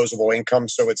have disposable income.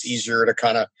 So it's easier to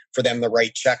kind of, for them to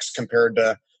write checks compared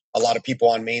to a lot of people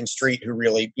on Main Street who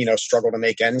really, struggle to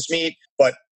make ends meet.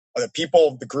 But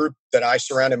the group that I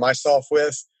surrounded myself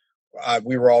with,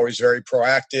 we were always very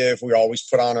proactive. We always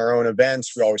put on our own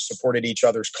events. We always supported each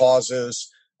other's causes.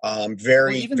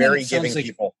 Very giving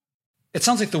people. It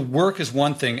sounds like the work is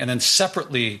one thing, and then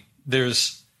separately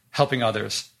there's helping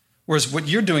others. Whereas what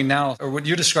you're doing now, or what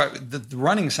you describe, the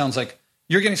running sounds like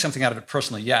you're getting something out of it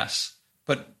personally, yes,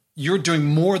 but you're doing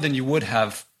more than you would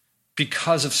have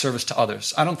because of service to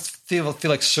others. I don't feel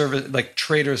like like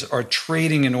traders are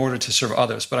trading in order to serve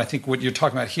others. But I think what you're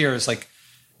talking about here is like,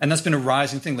 and that's been a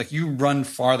rising thing. Like you run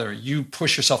farther, you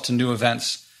push yourself to new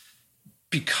events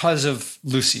because of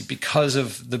Lucy, because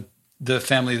of the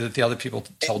family that the other people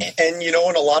told you. And in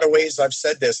a lot of ways, I've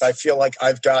said this, I feel like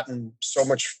I've gotten so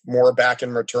much more back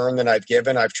in return than I've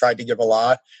given. I've tried to give a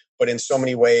lot, but in so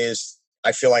many ways,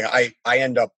 I feel like I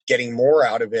end up getting more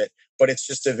out of it. But it's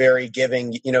just a very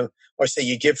giving, I say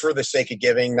you give for the sake of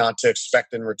giving, not to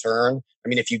expect in return. I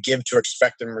mean, if you give to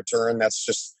expect in return, that's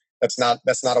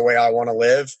not a way I want to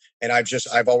live. And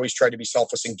I've always tried to be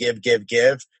selfless and give.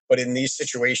 But in these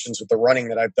situations with the running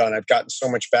that I've done, I've gotten so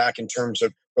much back in terms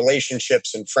of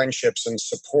relationships and friendships and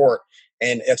support.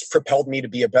 And it's propelled me to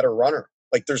be a better runner.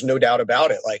 Like, there's no doubt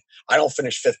about it. Like, I don't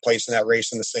finish 5th place in that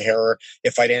race in the Sahara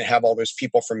if I didn't have all those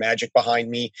people from Magic behind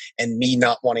me, and me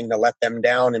not wanting to let them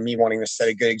down, and me wanting to set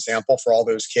a good example for all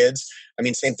those kids. I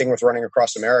mean, same thing with running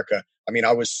across America. I mean,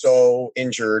 I was so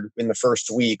injured in the first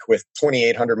week with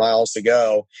 2,800 miles to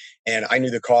go, and I knew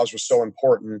the cause was so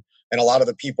important. And a lot of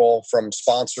the people, from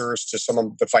sponsors to some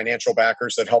of the financial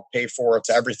backers that helped pay for it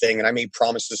to everything, and I made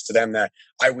promises to them that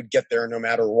I would get there no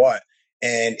matter what.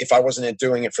 And if I wasn't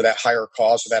doing it for that higher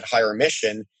cause or that higher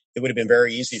mission, it would have been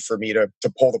very easy for me to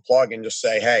pull the plug and just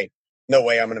say, hey, no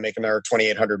way I'm going to make another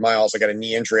 2,800 miles. I got a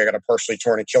knee injury. I got a partially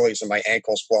torn Achilles and my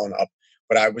ankle's blown up.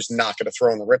 But I was not going to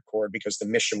throw in the ripcord because the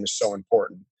mission was so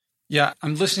important. Yeah,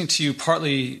 I'm listening to you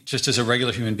partly just as a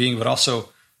regular human being, but also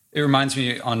it reminds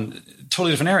me on a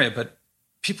totally different area. But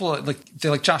people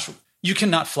they're like, Josh, you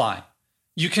cannot fly.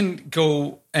 You can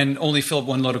go and only fill up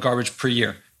 1 load of garbage per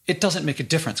year. It doesn't make a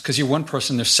difference because you're one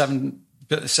person. There's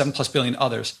 7+ billion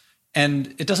others,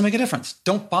 and it doesn't make a difference.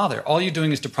 Don't bother. All you're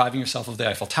doing is depriving yourself of the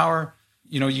Eiffel Tower.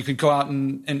 You could go out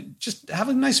and just have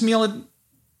a nice meal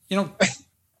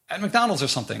at McDonald's or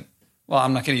something. Well,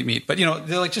 I'm not going to eat meat, but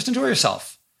they're like, just enjoy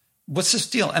yourself. What's this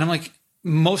deal? And I'm like,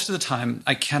 most of the time,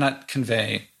 I cannot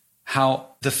convey how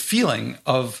the feeling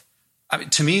of. I mean,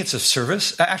 to me, it's a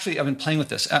service. Actually, I've been playing with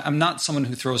this. I'm not someone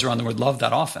who throws around the word love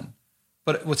that often.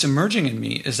 But what's emerging in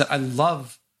me is that I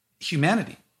love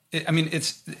humanity.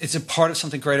 It's a part of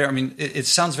something greater. I mean, it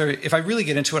sounds very, if I really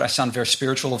get into it, I sound very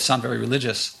spiritual, I sound very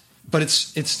religious, but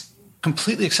it's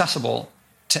completely accessible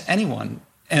to anyone.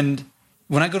 And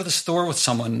when I go to the store with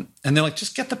someone and they're like,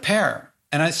 just get the pear.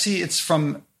 And I see it's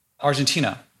from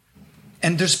Argentina.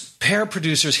 And there's pear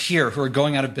producers here who are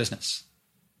going out of business.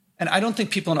 And I don't think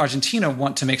people in Argentina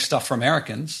want to make stuff for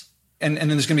Americans. And then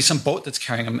there's going to be some boat that's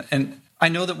carrying them. And I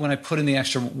know that when I put in the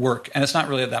extra work, and it's not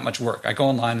really that much work, I go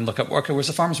online and look up, okay, where's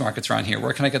the farmers markets around here?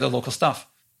 Where can I get the local stuff?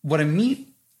 What I meet,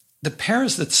 the pear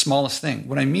is the smallest thing.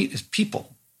 What I meet is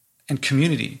people and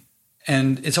community.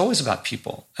 And it's always about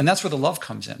people. And that's where the love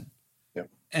comes in. Yep.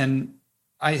 And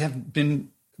I have been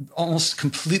almost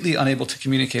completely unable to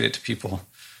communicate it to people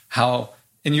how,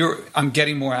 I'm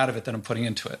getting more out of it than I'm putting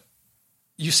into it.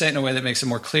 You say it in a way that makes it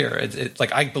more clear.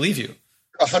 Like, I believe you.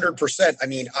 100%. I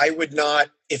mean, I would not,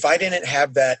 if I didn't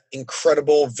have that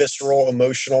incredible, visceral,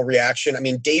 emotional reaction. I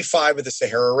mean, day 5 of the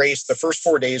Sahara race, the first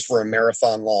 4 days were a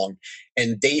marathon long,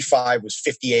 and day 5 was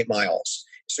 58 miles.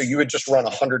 So you would just run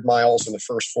 100 miles in the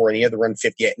first 4, and you had to run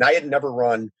 58. And I had never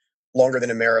run longer than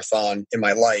a marathon in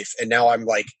my life. And now I'm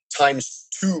like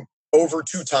over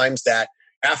 2 times that.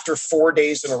 After 4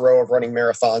 days in a row of running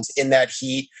marathons in that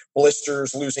heat,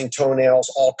 blisters, losing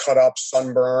toenails, all cut up,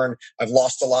 sunburn. I've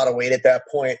lost a lot of weight at that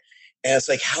point. And it's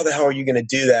like, how the hell are you going to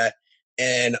do that?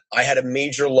 And I had a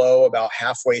major low about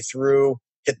halfway through,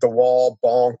 hit the wall,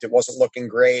 bonked. It wasn't looking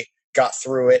great, got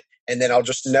through it. And then I'll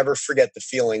just never forget the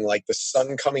feeling, like the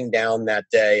sun coming down that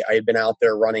day. I had been out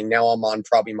there running. Now I'm on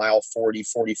probably mile 40,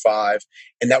 45.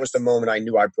 And that was the moment I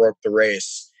knew I broke the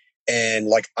race. And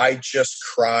like, I just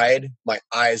cried my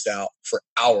eyes out for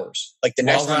hours. Like the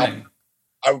next time,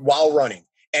 while running.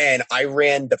 And I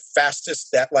ran the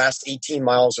fastest that last 18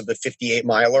 miles of the 58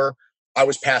 miler. I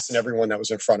was passing everyone that was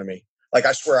in front of me. Like,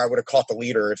 I swear I would have caught the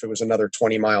leader if it was another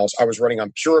 20 miles. I was running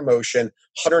on pure emotion,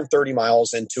 130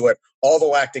 miles into it. All the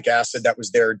lactic acid that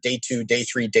was there, day 2, day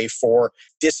 3, day 4,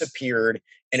 disappeared.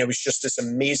 And it was just this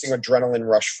amazing adrenaline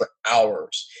rush for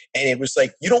hours. And it was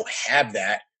like, you don't have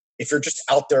that if you're just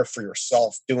out there for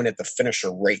yourself doing it to finish a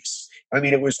race. I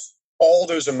mean, it was all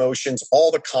those emotions,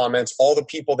 all the comments, all the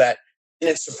people that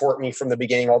didn't support me from the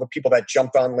beginning, all the people that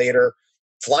jumped on later,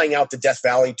 flying out to Death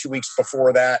Valley 2 weeks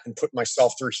before that and putting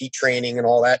myself through heat training and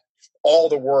all that, all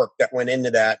the work that went into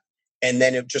that. And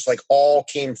then it just like all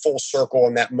came full circle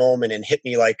in that moment and hit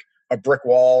me like a brick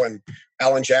wall. And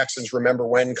Alan Jackson's Remember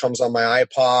When comes on my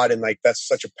iPod, and like, that's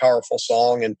such a powerful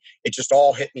song. And it just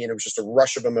all hit me, and it was just a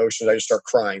rush of emotions. I just start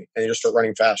crying, and I just start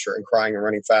running faster and crying and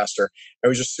running faster. It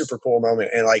was just a super cool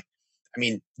moment. And like, I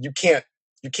mean, you can't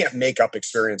make up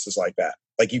experiences like that.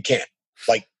 Like, you can't.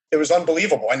 Like, it was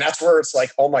unbelievable. And that's where it's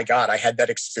like, oh my God, I had that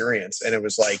experience. And it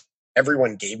was like,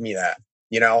 everyone gave me that.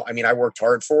 I mean, I worked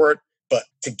hard for it, but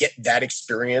to get that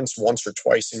experience once or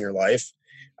twice in your life,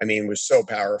 I mean, was so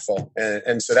powerful.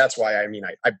 And so that's why, I mean,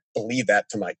 I believe that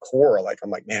to my core. Like,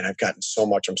 I'm like, man, I've gotten so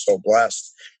much. I'm so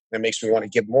blessed. And it makes me want to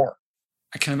give more.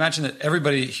 I can imagine that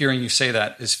everybody hearing you say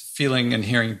that is feeling and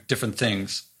hearing different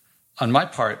things. On my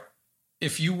part,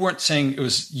 if you weren't saying it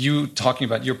was you talking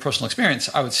about your personal experience,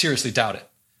 I would seriously doubt it.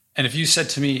 And if you said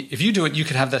to me, if you do it, you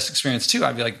could have this experience too,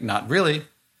 I'd be like, not really.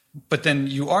 But then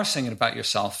you are saying it about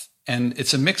yourself. And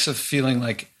it's a mix of feeling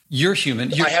like You're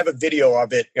human. I have a video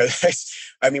of it.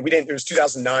 I mean, it was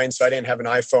 2009, so I didn't have an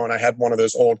iPhone. I had one of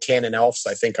those old Canon Elfs,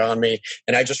 I think, on me.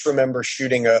 And I just remember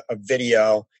shooting a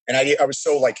video, and I was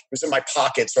so it was in my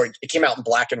pocket. So it came out in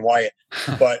black and white,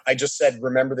 but I just said,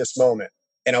 remember this moment.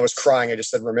 And I was crying. I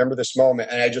just said, remember this moment.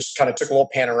 And I just kind of took a little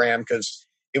panorama because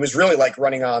it was really like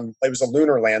it was a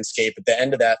lunar landscape. At the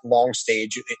end of that long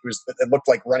stage, it looked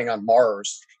like running on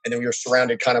Mars. And then we were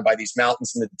surrounded kind of by these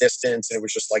mountains in the distance. And it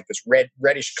was just like this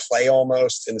reddish clay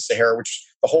almost in the Sahara, which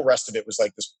the whole rest of it was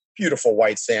like this beautiful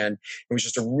white sand. It was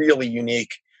just a really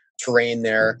unique terrain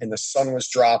there. And the sun was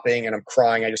dropping and I'm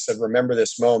crying. I just said, remember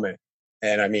this moment.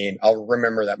 And I mean, I'll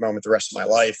remember that moment the rest of my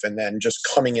life. And then just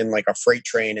coming in like a freight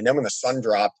train. And then when the sun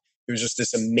dropped, it was just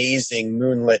this amazing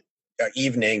moonlit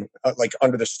evening, like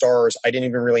under the stars. I didn't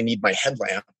even really need my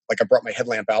headlamp. Like I brought my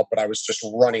headlamp out, but I was just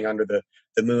running under the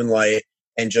moonlight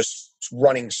and just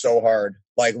running so hard,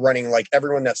 like running, like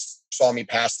everyone that saw me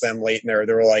pass them late in there,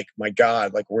 they were like, my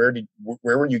God, like where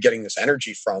were you getting this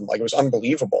energy from? Like it was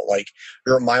unbelievable. Like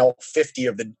you're at mile 50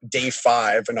 of the day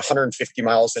 5 and 150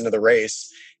 miles into the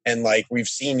race. And like, we've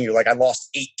seen you, like I lost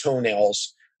 8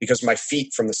 toenails because my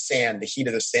feet from the sand, the heat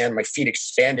of the sand, my feet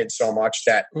expanded so much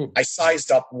that I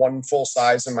sized up 1 full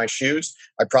size in my shoes.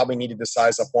 I probably needed to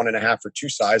size up 1.5 or 2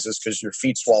 sizes because your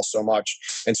feet swell so much.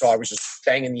 And so I was just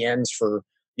banging the ends for,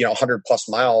 100 plus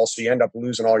miles. So you end up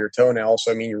losing all your toenails.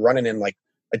 So, I mean, you're running in like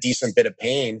a decent bit of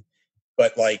pain,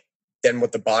 but like then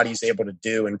what the body's able to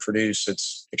do and produce,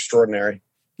 it's extraordinary.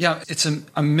 Yeah, it's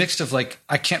a mix of like,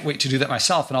 I can't wait to do that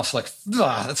myself. And also like,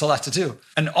 that's a lot to do.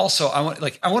 And also I want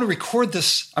to record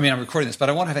this. I mean, I'm recording this, but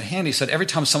I want to have it handy so that every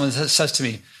time someone says to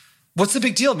me, what's the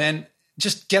big deal, man?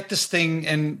 Just get this thing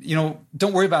and,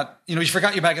 don't worry about, you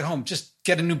forgot your bag at home. Just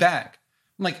get a new bag.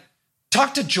 I'm like,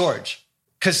 talk to George.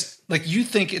 Because like you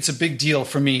think it's a big deal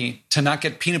for me to not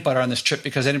get peanut butter on this trip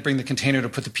because I didn't bring the container to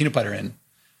put the peanut butter in.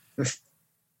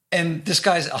 And this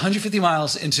guy's 150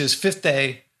 miles into his 5th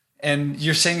day. And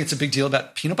you're saying it's a big deal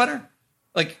about peanut butter?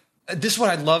 Like, this is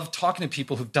what I love talking to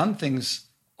people who've done things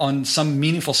on some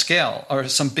meaningful scale or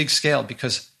some big scale.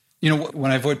 Because,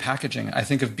 when I avoid packaging, I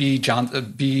think of B.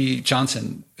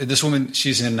 Johnson. This woman,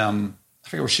 she's in, I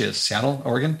forget where she is, Seattle,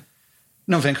 Oregon?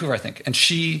 No, Vancouver, I think. And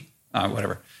she,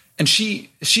 whatever. And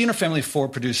she and her family of 4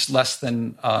 produce less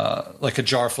than like a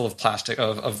jar full of plastic,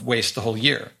 of waste the whole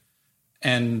year.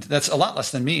 And that's a lot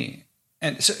less than me.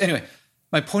 And so anyway,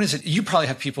 my point is that you probably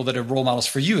have people that are role models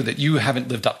for you that you haven't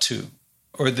lived up to,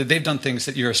 or that they've done things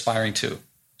that you're aspiring to.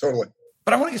 Totally.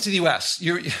 But I want to get to the U.S.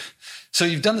 So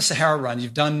you've done the Sahara run,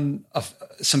 you've done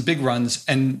some big runs,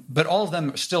 but all of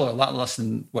them still are a lot less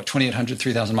than 2,800,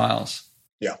 3,000 miles.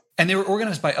 Yeah. And they were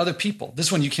organized by other people.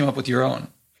 This one you came up with your own.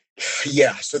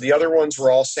 Yeah. So the other ones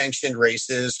were all sanctioned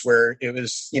races where it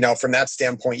was, from that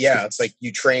standpoint, yeah, it's like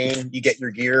you train, you get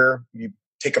your gear, you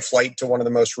take a flight to one of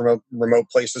the most remote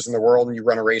places in the world and you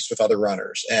run a race with other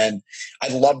runners. And I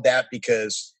love that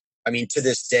because, I mean, to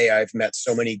this day, I've met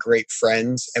so many great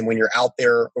friends. And when you're out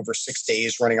there over 6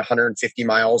 days running 150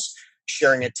 miles,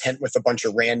 sharing a tent with a bunch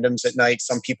of randoms at night,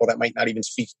 some people that might not even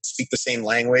speak the same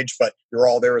language, but you're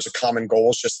all there as a common goal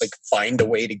is just like find a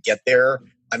way to get there.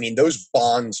 I mean, those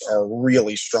bonds are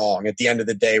really strong at the end of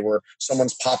the day where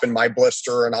someone's popping my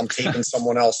blister and I'm taping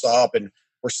someone else up and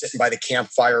we're sitting by the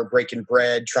campfire, breaking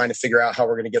bread, trying to figure out how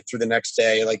we're going to get through the next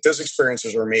day. Like those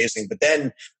experiences are amazing. But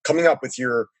then coming up with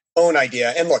your own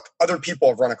idea, and look, other people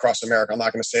have run across America. I'm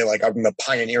not going to say like I'm the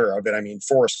pioneer of it. I mean,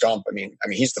 Forrest Gump, I mean,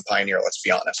 he's the pioneer. Let's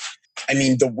be honest. I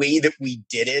mean, the way that we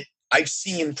did it, I've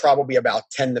seen probably about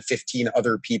 10 to 15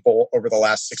 other people over the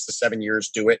last 6 to 7 years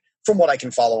do it from what I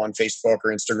can follow on Facebook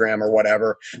or Instagram or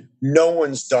whatever. No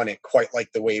one's done it quite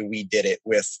like the way we did it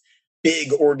with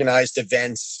big organized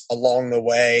events along the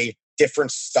way,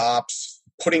 different stops,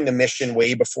 putting the mission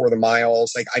way before the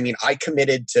miles. Like, I mean, I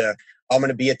committed to, I'm going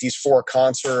to be at these 4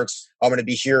 concerts. I'm going to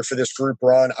be here for this group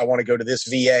run. I want to go to this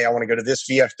VA. I want to go to this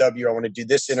VFW. I want to do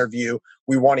this interview.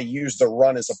 We want to use the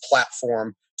run as a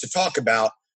platform to talk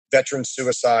about veteran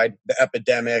suicide, the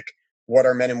epidemic, what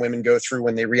our men and women go through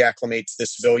when they reacclimate to the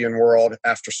civilian world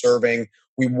after serving.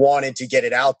 We wanted to get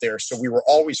it out there. So we were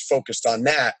always focused on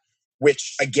that,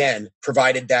 which again,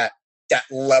 provided that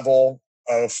level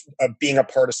of being a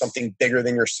part of something bigger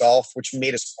than yourself, which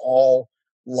made us all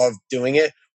love doing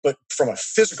it. But from a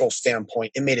physical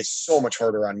standpoint, it made it so much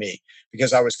harder on me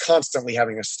because I was constantly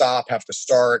having to stop, have to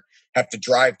start, have to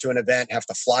drive to an event, have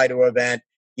to fly to an event,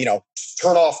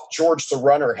 turn off George the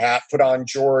runner hat, put on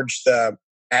George the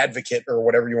advocate or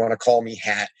whatever you want to call me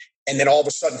hat. And then all of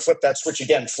a sudden flip that switch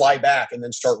again, fly back and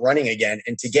then start running again.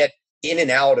 And to get in and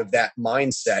out of that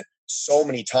mindset so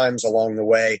many times along the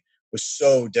way was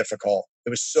so difficult. It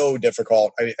was so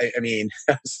difficult. I mean,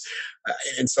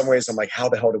 in some ways, I'm like, how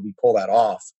the hell did we pull that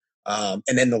off?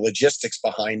 And then the logistics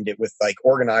behind it with like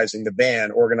organizing the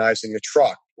van, organizing the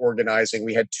truck,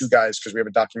 we had 2 guys because we have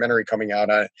a documentary coming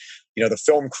out on it, the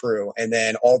film crew, and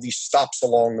then all these stops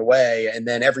along the way. And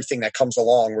then everything that comes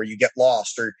along where you get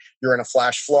lost or you're in a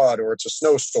flash flood or it's a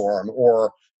snowstorm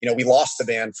or, we lost the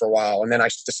van for a while. And then I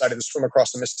decided to swim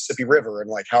across the Mississippi River. And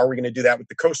like, how are we going to do that with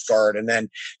the Coast Guard? And then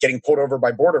getting pulled over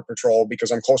by Border Patrol because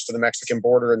I'm close to the Mexican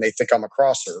border and they think I'm a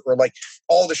crosser, or like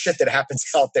all the shit that happens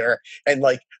out there. And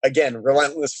like, again,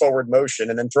 relentless forward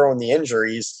motion and then throwing the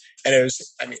injuries. And it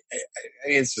was,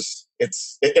 it's just,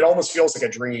 it almost feels like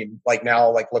a dream. Like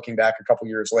now, like looking back a couple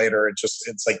years later,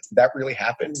 it's like, did that really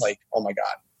happen? Like, oh my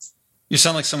God. You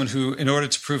sound like someone who, in order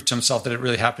to prove to himself that it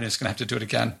really happened, is going to have to do it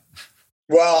again.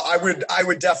 Well, I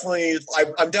would definitely,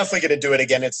 I'm definitely going to do it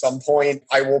again at some point.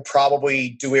 I will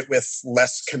probably do it with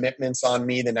less commitments on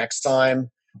me the next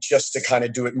time, just to kind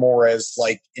of do it more as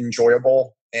like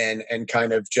enjoyable and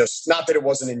kind of just, not that it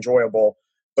wasn't enjoyable,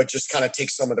 but just kind of take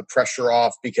some of the pressure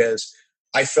off, because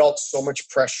I felt so much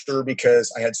pressure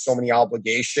because I had so many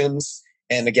obligations.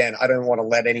 And again, I didn't want to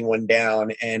let anyone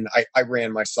down. And I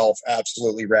ran myself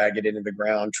absolutely ragged into the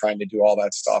ground trying to do all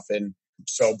that stuff. And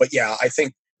so, but yeah, I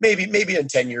think maybe in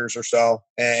 10 years or so,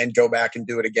 and go back and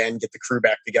do it again, get the crew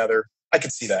back together. I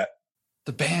could see that.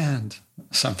 The band,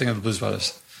 something of the Blues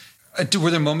Brothers.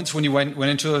 Were there moments when you went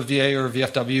into a VA or a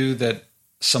VFW that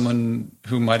someone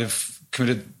who might have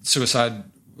committed suicide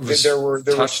was There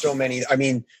were so many. I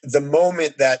mean, the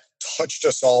moment that touched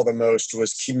us all the most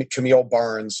was Camille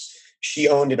Barnes. She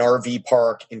owned an RV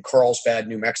park in Carlsbad,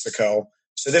 New Mexico.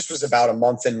 So this was about a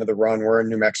month into the run. We're in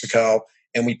New Mexico,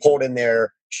 and we pulled in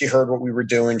there. She heard what we were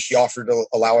doing. She offered to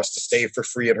allow us to stay for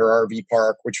free at her RV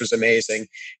park, which was amazing.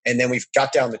 And then we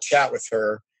got down to chat with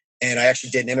her, and I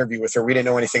actually did an interview with her. We didn't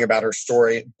know anything about her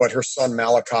story, but her son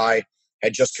Malachi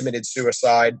had just committed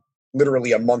suicide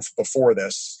literally a month before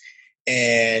this.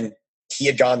 And he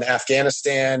had gone to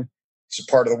Afghanistan. He's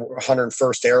a part of the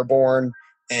 101st Airborne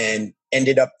and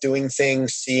ended up doing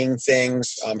things, seeing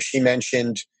things. She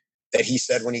mentioned that he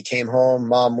said when he came home,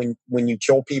 Mom, when you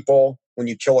kill people, when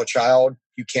you kill a child,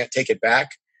 you can't take it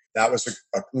back. That was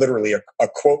literally a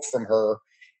quote from her.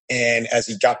 And as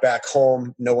he got back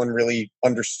home, no one really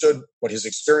understood what his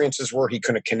experiences were. He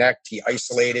couldn't connect. He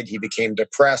isolated. He became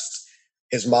depressed.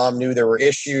 His mom knew there were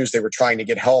issues. They were trying to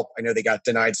get help. I know they got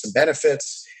denied some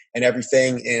benefits and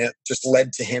everything. And it just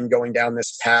led to him going down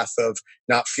this path of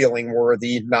not feeling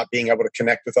worthy, not being able to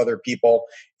connect with other people.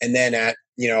 And then at,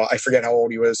 I forget how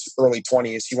old he was, early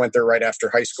 20s, he went there right after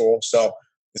high school. So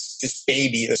this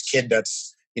baby, this kid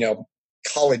that's,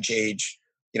 college age,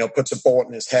 puts a bullet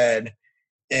in his head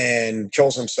and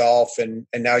kills himself. And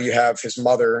now you have his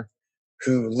mother,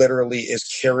 who literally is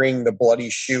carrying the bloody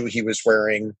shoe he was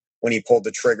wearing when he pulled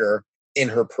the trigger in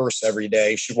her purse every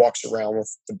day. She walks around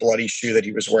with the bloody shoe that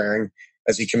he was wearing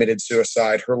as he committed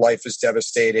suicide. Her life is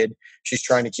devastated. She's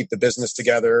trying to keep the business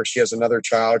together. She has another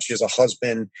child. She has a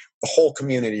husband, the whole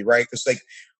community, right? It's like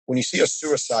when you see a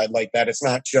suicide like that, it's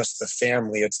not just the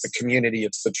family, it's the community,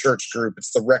 it's the church group,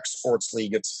 it's the rec sports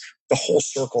league, it's the whole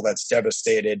circle that's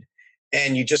devastated.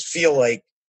 And you just feel like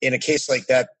in a case like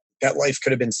that, that life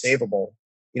could have been savable.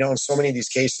 In so many of these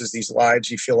cases, these lives,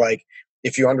 you feel like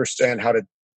if you understand how to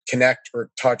connect or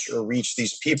touch or reach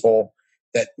these people,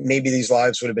 that maybe these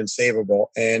lives would have been savable.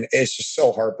 And it's just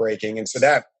so heartbreaking. And so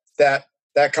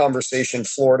that conversation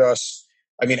floored us.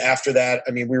 I mean, after that,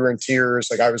 we were in tears.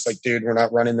 Like, I was like, dude, we're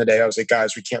not running the day. I was like,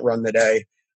 guys, we can't run the day.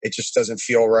 It just doesn't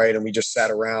feel right. And we just sat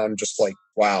around just like,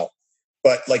 wow.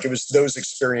 But like, it was those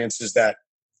experiences that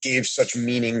gave such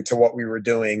meaning to what we were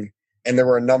doing. And there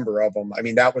were a number of them.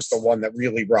 That was the one that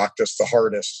really rocked us the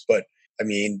hardest. But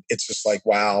it's just like,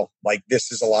 wow, like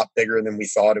this is a lot bigger than we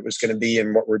thought it was going to be.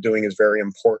 And what we're doing is very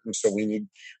important. So we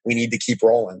need to keep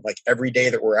rolling. Like every day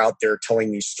that we're out there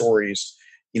telling these stories,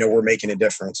 we're making a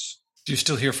difference. Do you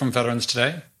still hear from veterans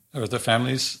today or their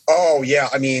families? Oh yeah.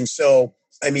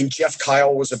 Jeff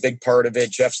Kyle was a big part of it.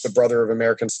 Jeff's the brother of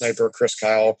American Sniper, Chris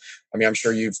Kyle. I'm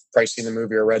sure you've probably seen the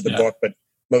movie or read the book, but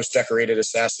most decorated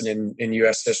assassin in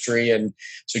U.S. history. And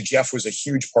so Jeff was a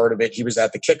huge part of it. He was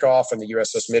at the kickoff on the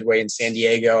USS Midway in San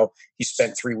Diego. He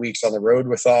spent 3 weeks on the road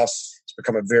with us. He's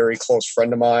become a very close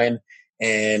friend of mine.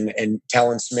 And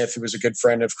Talon Smith, who was a good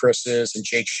friend of Chris's, and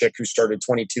Jake Schick, who started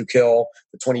 22 Kill,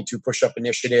 the 22 Push-Up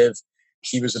Initiative.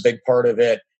 He was a big part of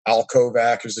it. Al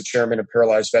Kovac, who's the chairman of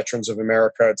Paralyzed Veterans of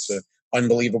America. It's an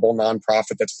unbelievable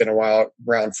nonprofit that's been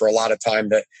around for a lot of time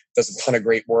that does a ton of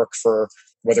great work for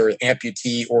whether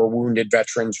amputee or wounded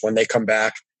veterans when they come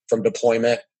back from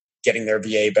deployment. getting their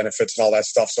VA benefits and all that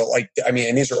stuff. So like, I mean,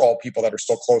 and these are all people that are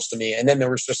still close to me. And then there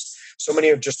was just so many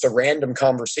of just the random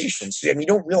conversations. I mean, you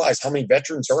don't realize how many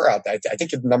veterans are out there. I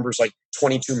think the number's like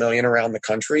 22 million around the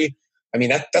country. I mean,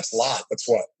 that's a lot. That's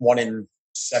what, 1 in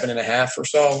 7.5 or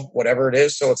so, whatever it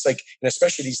is. So it's like, and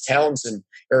especially these towns in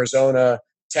Arizona,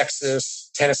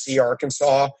 Texas, Tennessee,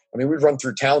 Arkansas. I mean, we'd run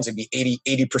through towns and be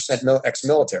 80%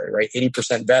 ex-military, right?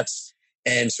 80% vets.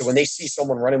 And so when they see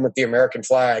someone running with the American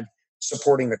flag,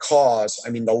 supporting the cause, I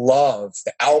mean, the love,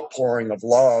 the outpouring of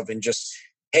love, and just,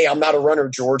 hey, I'm not a runner,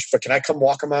 George, but can I come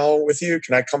walk a mile with you?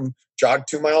 Can I come jog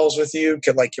 2 miles with you?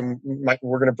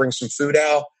 We're going to bring some food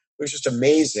out. It was just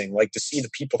amazing, like to see the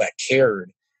people that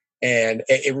cared. And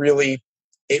it really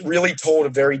told a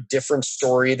very different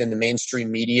story than the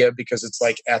mainstream media, because it's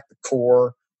like at the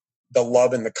core, the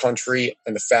love in the country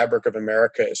and the fabric of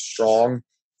America is strong.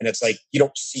 And it's like, you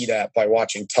don't see that by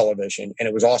watching television. And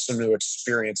it was awesome to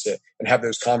experience it and have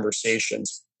those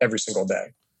conversations every single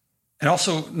day. And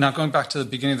also, now going back to the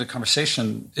beginning of the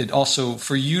conversation, it also,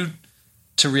 for you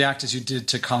to react as you did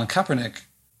to Colin Kaepernick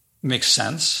makes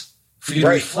sense. For you to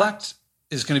reflect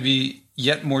is going to be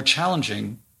yet more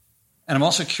challenging. And I'm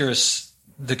also curious,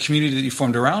 the community that you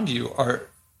formed around you,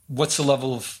 what's the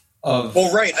level of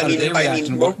well, right. I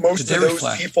mean, most of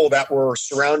those people that were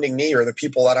surrounding me, or the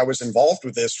people that I was involved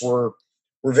with this, were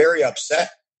very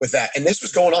upset with that. And this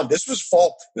was going on. This was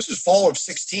fall of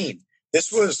 16.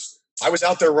 I was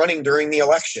out there running during the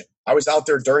election. I was out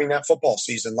there during that football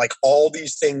season. Like all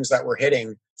these things that were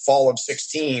hitting fall of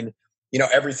 16,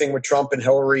 everything with Trump and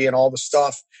Hillary and all the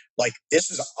stuff. Like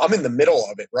I'm in the middle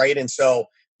of it, right? And so,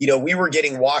 we were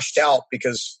getting washed out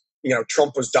because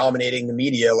Trump was dominating the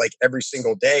media like every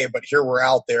single day, but here we're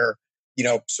out there,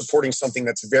 supporting something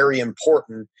that's very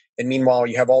important. And meanwhile,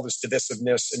 you have all this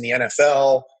divisiveness in the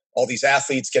NFL, all these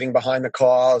athletes getting behind the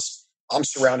cause. I'm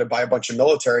surrounded by a bunch of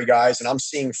military guys, and I'm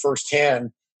seeing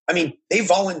firsthand. I mean, they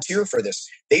volunteer for this.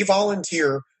 They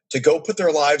volunteer to go put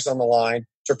their lives on the line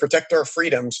to protect our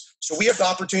freedoms. So we have the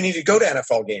opportunity to go to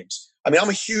NFL games. I mean, I'm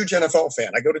a huge NFL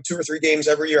fan. I go to 2 or 3 games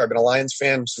every year. I've been a Lions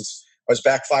fan since I was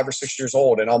back 5 or 6 years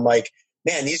old. And I'm like,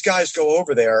 man, these guys go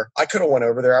over there. I could have went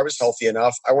over there. I was healthy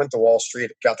enough. I went to Wall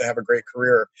Street, got to have a great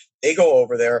career. They go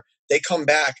over there. They come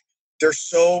back. They're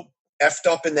so effed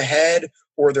up in the head,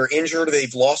 or they're injured, or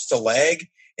they've lost a leg,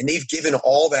 and they've given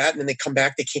all that. And then they come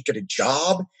back, they can't get a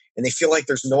job, and they feel like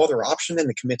there's no other option than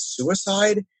to commit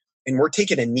suicide. And we're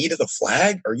taking a knee to the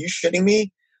flag. Are you shitting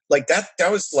me? Like that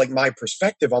was like my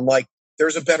perspective. I'm like,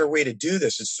 there's a better way to do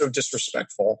this. It's so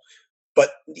disrespectful. But,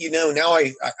 now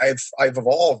I've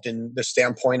evolved in the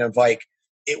standpoint of like,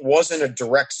 it wasn't a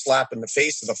direct slap in the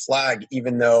face of the flag,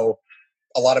 even though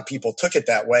a lot of people took it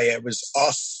that way. It was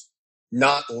us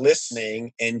not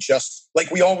listening, and just like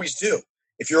we always do.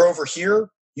 If you're over here,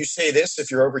 you say this.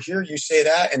 If you're over here, you say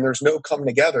that. And there's no come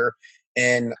together.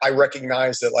 And I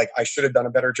recognize that like I should have done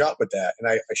a better job with that.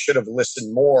 And I should have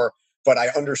listened more. But I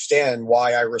understand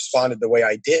why I responded the way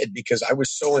I did, because I was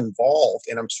so involved,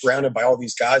 and I'm surrounded by all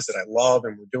these guys that I love,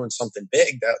 and we're doing something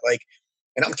big that like,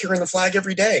 and I'm carrying the flag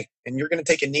every day, and you're going to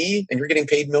take a knee and you're getting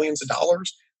paid millions of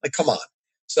dollars. Like, come on.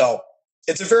 So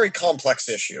it's a very complex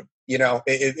issue.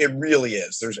 It really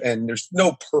is. There's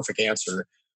no perfect answer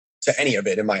to any of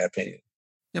it, in my opinion.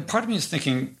 Yeah. Part of me is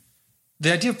thinking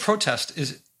the idea of protest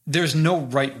is, there's no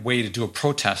right way to do a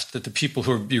protest that the people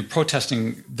who you're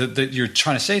protesting, that you're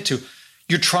trying to say to,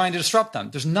 you're trying to disrupt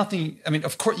them. There's nothing. I mean,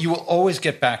 of course, you will always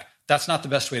get back. That's not the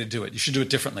best way to do it. You should do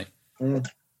it differently.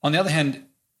 On the other hand,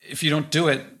 if you don't do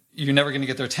it, you're never going to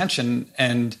get their attention.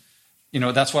 And,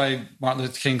 that's why Martin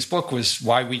Luther King's book was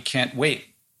Why We Can't Wait.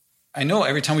 I know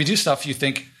every time we do stuff, you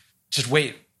think, just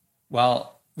wait.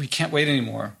 Well, we can't wait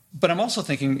anymore. But I'm also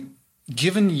thinking,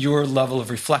 given your level of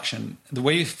reflection, the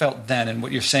way you felt then and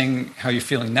what you're saying, how you're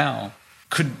feeling now,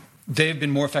 could they have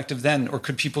been more effective then, or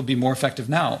could people be more effective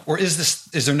now? Or is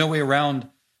there no way around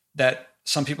that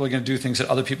some people are going to do things that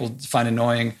other people find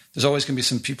annoying? There's always going to be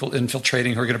some people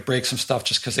infiltrating who are going to break some stuff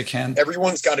just because they can.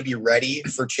 Everyone's got to be ready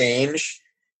for change.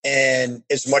 And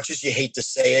as much as you hate to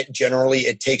say it, generally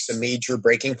it takes a major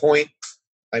breaking point.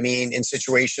 I mean, in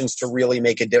situations to really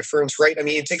make a difference, right? I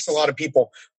mean, it takes a lot of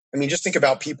people. I mean, just think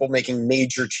about people making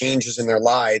major changes in their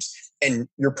lives, and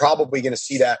you're probably going to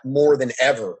see that more than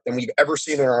we've ever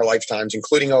seen in our lifetimes,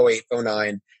 including 08,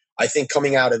 09. I think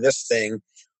coming out of this thing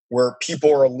where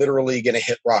people are literally going to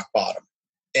hit rock bottom.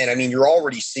 And I mean, you're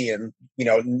already seeing,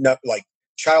 like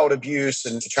child abuse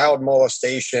and child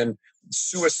molestation,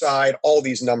 suicide, all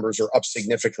these numbers are up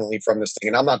significantly from this thing.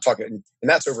 And I'm not talking, and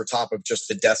that's over top of just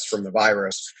the deaths from the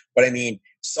virus. But I mean,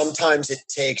 sometimes it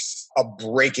takes a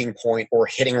breaking point or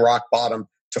hitting rock bottom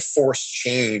to force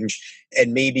change.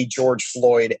 And maybe George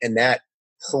Floyd and that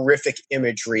horrific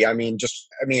imagery,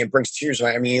 it brings tears.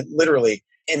 Literally.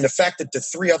 And the fact that the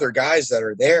three other guys that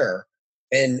are there,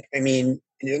 and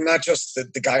not just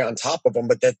the guy on top of him,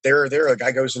 but that they're there, a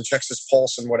guy goes and checks his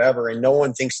pulse and whatever, and no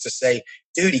one thinks to say,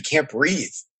 dude, he can't breathe.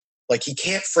 Like, he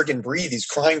can't friggin' breathe. He's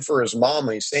crying for his mom,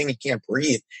 and he's saying he can't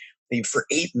breathe for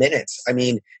 8 minutes.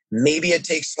 Maybe it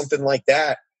takes something like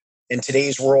that in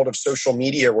today's world of social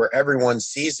media where everyone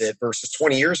sees it versus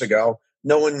 20 years ago,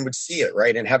 no one would see it,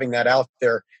 right? And having that out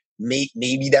there,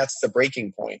 maybe that's the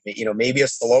breaking point. Maybe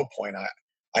it's the low point.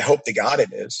 I hope to God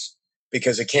it is,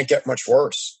 because it can't get much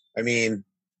worse.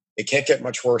 It can't get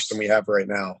much worse than we have right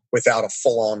now without a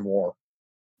full-on war.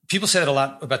 People say that a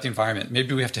lot about the environment.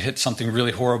 Maybe we have to hit something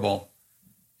really horrible.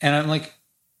 And I'm like,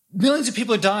 millions of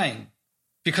people are dying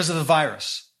because of the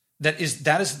virus. That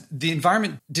is the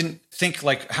environment didn't think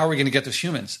like, how are we going to get those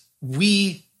humans?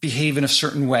 We behave in a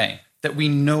certain way that we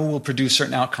know will produce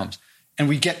certain outcomes. And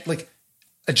we get, like,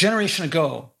 a generation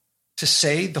ago to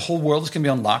say the whole world is going to be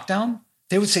on lockdown,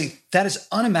 they would say that is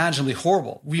unimaginably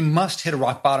horrible. We must hit a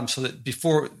rock bottom so that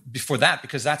before that,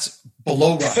 because that's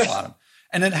below rock bottom.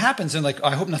 And then it happens, and like,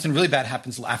 I hope nothing really bad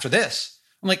happens after this.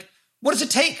 I'm like, what does it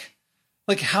take?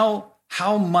 Like, how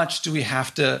much do we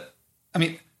have to?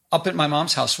 Up at my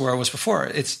mom's house where I was before,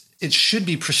 it should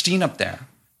be pristine up there.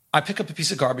 I pick up a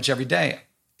piece of garbage every day.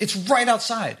 It's right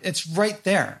outside. It's right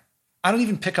there. I don't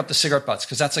even pick up the cigarette butts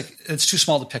because it's too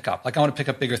small to pick up. Like, I want to pick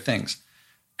up bigger things.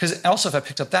 Because also, if I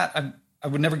picked up that, I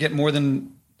would never get more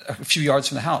than a few yards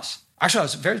from the house. Actually, I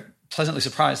was very pleasantly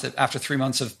surprised that after 3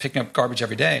 months of picking up garbage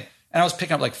every day, and I was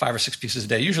picking up like 5 or 6 pieces a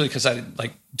day, usually because I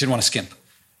didn't want to skimp.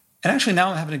 And actually now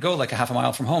I'm having to go like a half a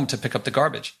mile from home to pick up the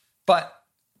garbage. But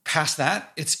past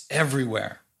that, it's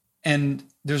everywhere. And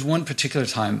there's one particular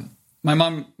time, my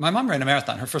mom ran a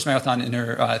marathon, her first marathon in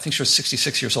her, I think she was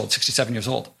 67 years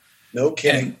old. No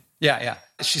kidding. And yeah.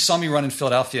 She saw me run in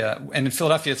Philadelphia. And in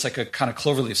Philadelphia, it's like a kind of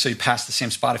cloverleaf. So you pass the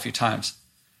same spot a few times.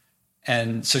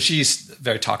 And so she's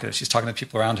very talkative. She's talking to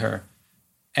people around her.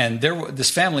 And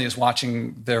this family is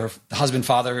watching their husband,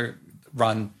 father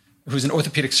run, who's an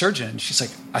orthopedic surgeon. And she's like,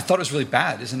 I thought it was really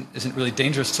bad. Isn't it really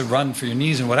dangerous to run for your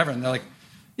knees and whatever? And they're like,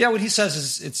 yeah, what he says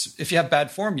is it's if you have bad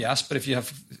form, yes. But if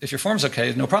your form's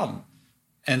okay, no problem.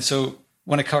 And so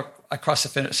when I crossed the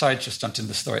finish, sorry, I just jumped into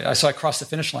the story. So I crossed the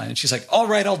finish line and she's like, all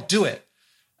right, I'll do it.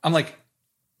 I'm like,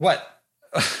 what?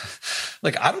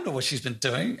 Like, I don't know what she's been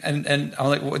doing. And I'm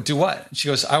like, well, do what? And she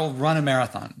goes, I will run a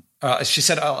marathon. She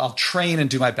said, I'll train and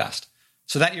do my best.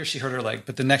 So that year she hurt her leg,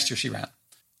 but the next year she ran.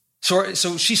 So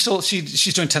she's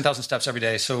doing 10,000 steps every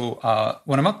day. So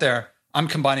when I'm up there, I'm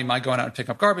combining my going out and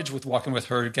picking up garbage with walking with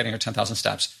her, getting her 10,000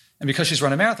 steps. And because she's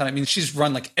run a marathon, I mean, she's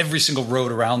run like every single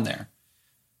road around there.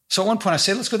 So at one point I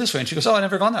say, let's go this way. And she goes, oh, I've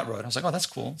never gone that road. I was like, oh, that's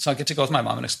cool. So I get to go with my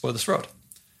mom and explore this road.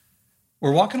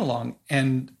 We're walking along,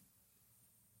 and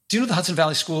do you know the Hudson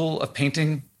Valley School of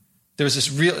Painting? There was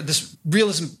this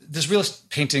realist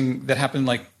painting that happened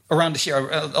like around here,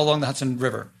 along the Hudson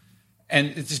River.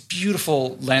 And it's these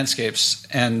beautiful landscapes.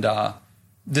 And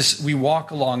we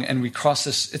walk along and we cross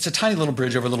this. It's a tiny little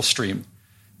bridge over a little stream.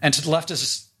 And to the left is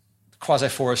this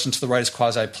quasi-forest, and to the right is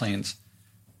quasi-plains.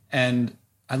 And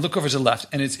I look over to the left,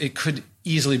 and it could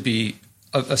easily be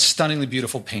a stunningly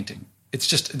beautiful painting. It's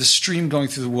just the stream going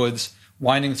through the woods,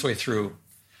 winding its way through.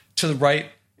 To the right,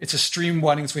 it's a stream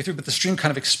winding its way through, but the stream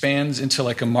kind of expands into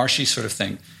like a marshy sort of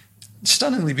thing.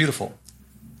 Stunningly beautiful.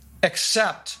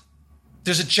 Except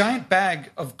there's a giant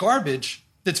bag of garbage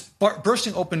that's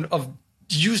bursting open of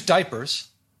used diapers.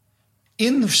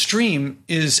 In the stream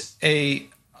is a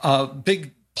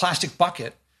big plastic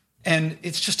bucket, and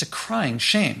it's just a crying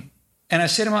shame. And I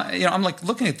say to I'm like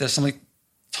looking at this, I'm like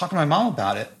talking to my mom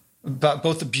about it, about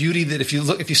both the beauty that if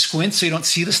you squint so you don't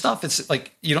see the stuff, it's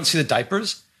like you don't see the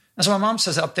diapers. And so my mom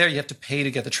says up there you have to pay to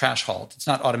get the trash hauled. It's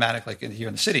not automatic like here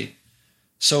in the city.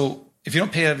 So if you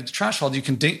don't pay to have the trash hauled, you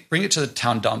can bring it to the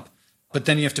town dump, but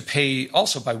then you have to pay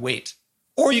also by weight.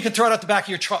 Or you can throw it out the back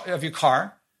of your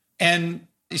car and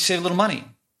you save a little money.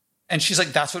 And she's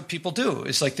like, that's what people do.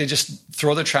 It's like they just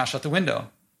throw their trash out the window.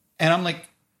 And I'm like,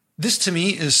 this to me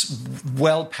is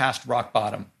well past rock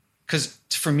bottom. Because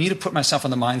for me to put myself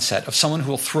on the mindset of someone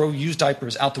who will throw used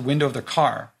diapers out the window of their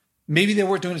car, maybe they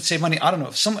weren't doing it to save money. I don't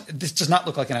know. This does not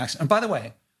look like an accident. And by the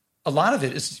way, a lot of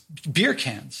it is beer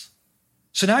cans.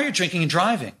 So now you're drinking and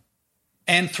driving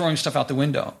and throwing stuff out the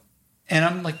window. And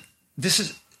I'm like, this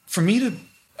is, for me to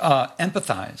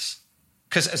empathize,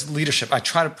 because as leadership, I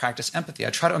try to practice empathy. I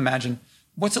try to imagine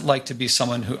what's it like to be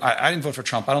someone who, I didn't vote for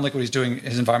Trump. I don't like what he's doing,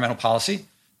 his environmental policy,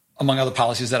 among other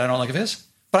policies that I don't like of his.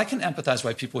 But I can empathize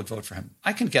why people would vote for him.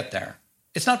 I can get there.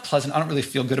 it's not pleasant. I don't really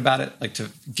feel good about it. Like to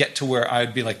get to where I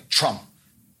would be like Trump,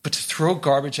 but to throw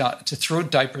garbage out, to throw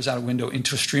diapers out a window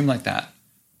into a stream like that,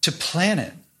 to plan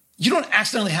it. You don't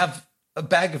accidentally have a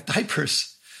bag of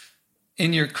diapers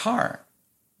in your car.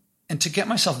 And to get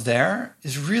myself there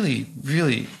is really,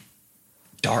 really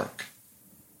dark.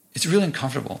 It's really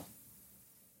uncomfortable.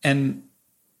 And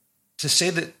to say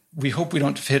that we hope we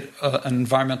don't hit an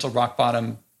environmental rock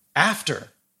bottom after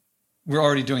we're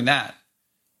already doing that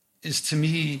is, to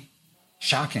me,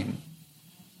 shocking.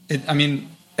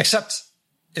 Except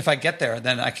if I get there,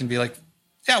 then I can be like,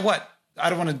 yeah, what? I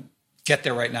don't want to get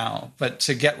there right now. But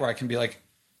to get where I can be like,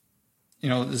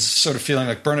 this sort of feeling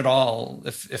like burn it all.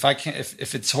 If I can't,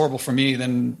 if it's horrible for me,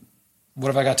 then what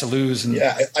have I got to lose? And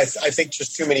yeah, I think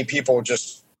just too many people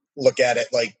just look at it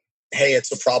like, hey,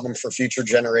 it's a problem for future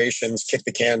generations, kick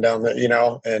the can down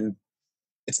and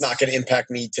it's not going to impact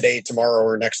me today, tomorrow,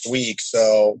 or next week.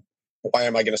 So why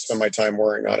am I going to spend my time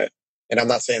worrying on it? And I'm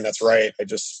not saying that's right. I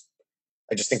just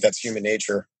think that's human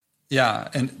nature. Yeah.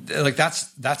 And like,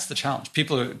 that's the challenge.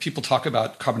 People talk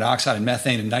about carbon dioxide and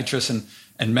methane and nitrous and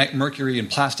mercury and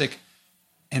plastic.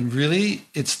 And really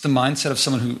it's the mindset of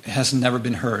someone who has never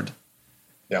been heard.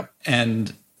 Yeah.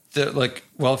 And they're like,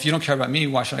 well, if you don't care about me,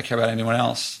 why should I care about anyone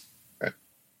else? Right.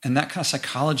 And that kind of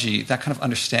psychology, that kind of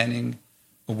understanding,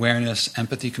 awareness,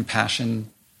 empathy, compassion,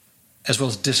 as well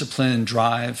as discipline and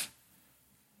drive,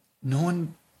 no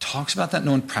one talks about that.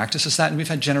 No one practices that. And we've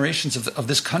had generations of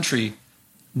this country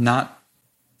not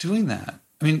doing that.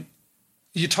 I mean,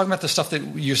 you're talking about the stuff that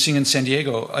you're seeing in San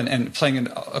Diego and playing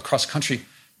across the country.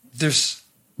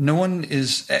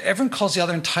 Everyone calls the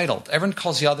other entitled. Everyone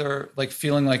calls the other like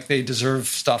feeling like they deserve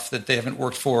stuff that they haven't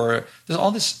worked for. There's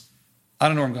all this, I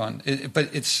don't know where I'm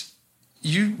going,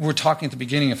 you were talking at the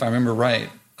beginning, if I remember right,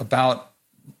 about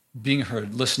being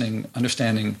heard, listening,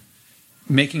 understanding,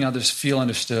 making others feel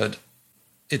understood.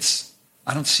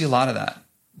 I don't see a lot of that.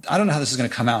 I don't know how this is going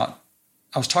to come out.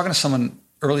 I was talking to someone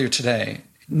earlier today,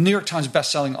 New York Times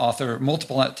bestselling author,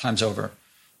 multiple times over,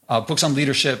 books on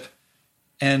leadership.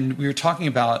 And we were talking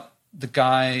about the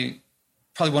guy,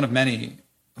 probably one of many,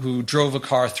 who drove a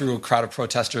car through a crowd of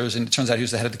protesters. And it turns out he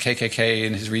was the head of the KKK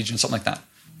in his region, something like that.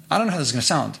 I don't know how this is going to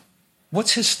sound.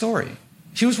 What's his story?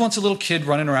 He was once a little kid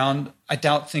running around, I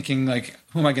doubt, thinking like,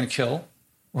 who am I going to kill?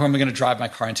 Or who am I going to drive my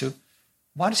car into?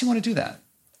 Why does he want to do that?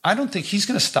 I don't think he's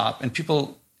going to stop, and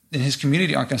people in his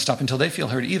community aren't going to stop until they feel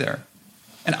heard either.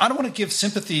 And I don't want to give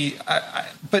sympathy,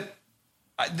 but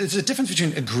there's a difference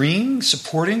between agreeing,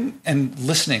 supporting, and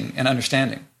listening and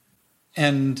understanding.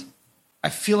 And I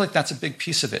feel like that's a big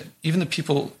piece of it. Even the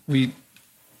people we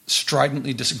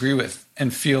stridently disagree with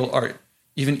and feel are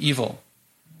even evil,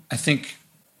 I think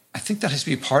that has to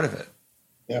be a part of it.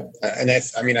 Yeah. And I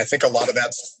think a lot of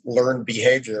that's learned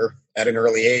behavior at an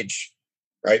early age,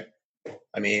 right?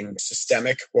 I mean,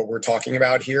 systemic, what we're talking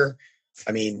about here.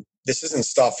 I mean, this isn't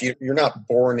stuff, you're not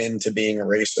born into being a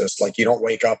racist. Like, you don't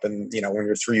wake up and, when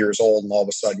you're 3 years old and all of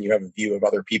a sudden you have a view of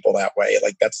other people that way.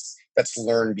 Like, that's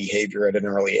learned behavior at an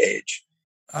early age.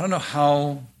 I don't know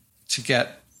how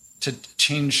to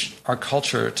change our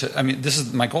culture this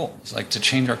is my goal. It's like to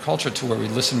change our culture to where we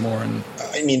listen more. And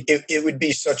I mean, it would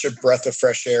be such a breath of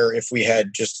fresh air if we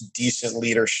had just decent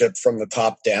leadership from the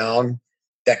top down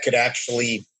that could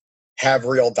actually have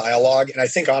real dialogue. And I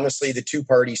think, honestly, the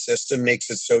two-party system makes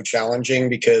it so challenging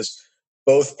because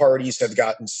both parties have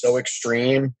gotten so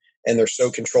extreme and they're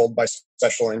so controlled by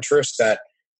special interests that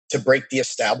to break the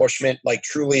establishment, like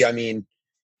truly, I mean,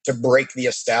 to break the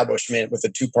establishment with a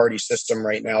two-party system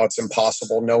right now, it's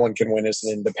impossible. No one can win as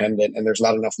an independent, and there's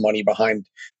not enough money behind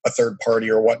a third party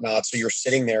or whatnot. So you're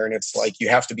sitting there and it's like you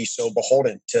have to be so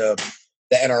beholden to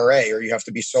the NRA, or you have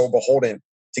to be so beholden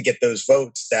to get those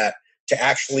votes that to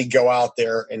actually go out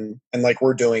there and like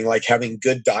we're doing, like having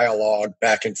good dialogue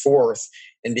back and forth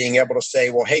and being able to say,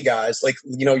 well, hey guys, like,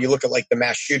 you look at like the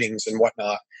mass shootings and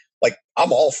whatnot, like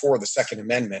I'm all for the Second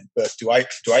Amendment, but do I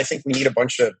think we need a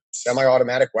bunch of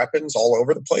semi-automatic weapons all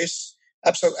over the place?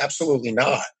 Absolutely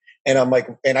not. And I'm like,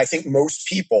 and I think most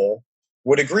people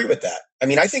would agree with that. I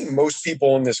mean, I think most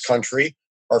people in this country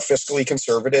are fiscally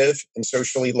conservative and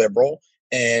socially liberal.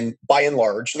 And by and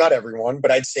large, not everyone, but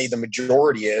I'd say the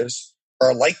majority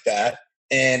are like that.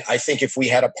 And I think if we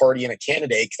had a party and a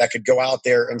candidate that could go out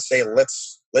there and say,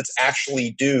 let's actually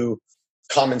do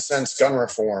common sense gun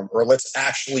reform, or let's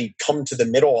actually come to the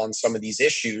middle on some of these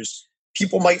issues,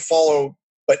 people might follow,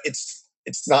 but it's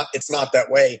not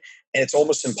that way. And it's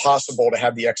almost impossible to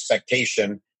have the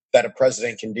expectation that a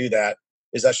president can do that,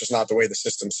 because that's just not the way the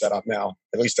system's set up now,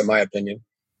 at least in my opinion.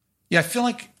 Yeah, I feel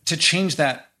like to change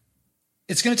that,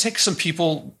 it's going to take some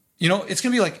people, it's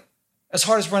going to be like as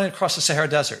hard as running across the Sahara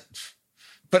Desert.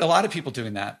 But a lot of people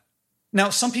doing that. Now,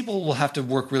 some people will have to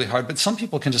work really hard, but some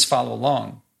people can just follow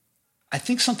along. I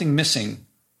think something missing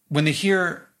when they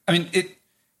hear,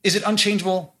 is it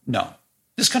unchangeable? No.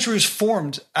 This country was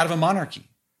formed out of a monarchy.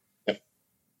 Yep.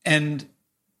 And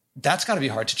that's got to be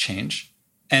hard to change.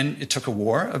 And it took a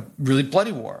war, a really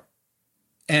bloody war.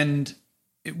 And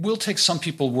it will take some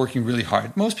people working really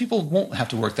hard. Most people won't have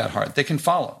to work that hard. They can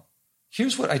follow.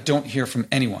 Here's what I don't hear from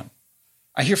anyone.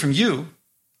 I hear from you,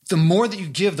 the more that you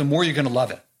give, the more you're going to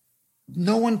love it.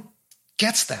 No one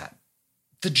gets that.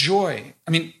 The joy.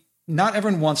 Not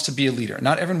everyone wants to be a leader.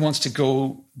 Not everyone wants to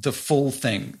go the full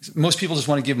thing. Most people just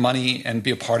want to give money and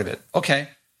be a part of it. Okay.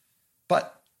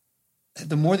 But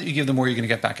the more that you give, the more you're going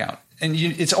to get back out. And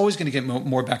it's always going to get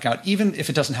more back out, even if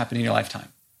it doesn't happen in your lifetime.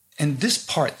 And this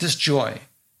part, this joy,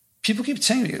 people keep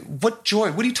saying to me, what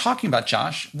joy? What are you talking about,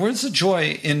 Josh? Where's the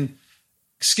joy in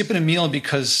skipping a meal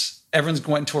because everyone's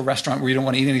going to a restaurant where you don't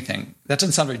want to eat anything? That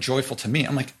doesn't sound very joyful to me.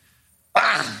 I'm like,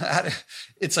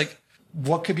 it's like,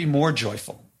 what could be more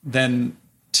joyful than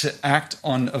to act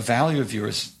on a value of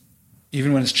yours,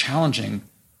 even when it's challenging,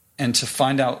 and to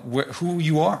find out who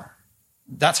you are?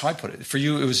 That's how I put it. For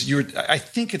you, it was I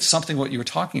think it's something what you were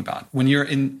talking about. When you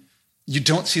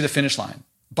don't see the finish line.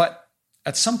 But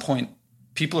at some point,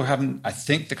 people are having, I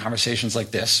think, the conversations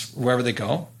like this, wherever they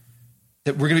go,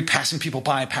 that we're going to be passing people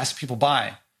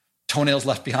by, toenails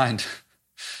left behind.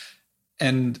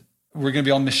 And we're going to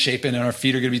be all misshapen and our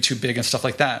feet are going to be too big and stuff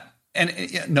like that.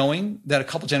 And knowing that a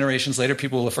couple generations later,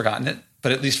 people will have forgotten it.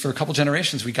 But at least for a couple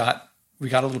generations, we got a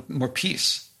little more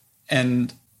peace.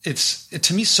 And it's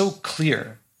to me so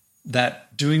clear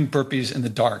that doing burpees in the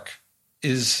dark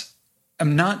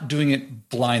I'm not doing it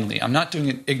blindly. I'm not doing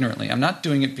it ignorantly. I'm not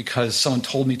doing it because someone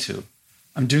told me to.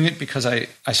 I'm doing it because I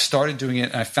started doing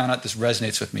it and I found out this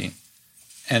resonates with me.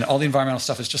 And all the environmental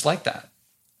stuff is just like that.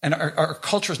 And our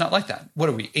culture is not like that. What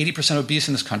are we, 80% obese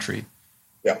in this country?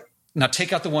 Yeah. Now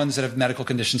take out the ones that have medical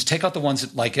conditions, take out the ones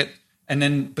that like it,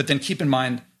 but then keep in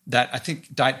mind that I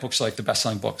think diet books are like the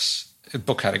best-selling book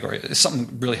category. It's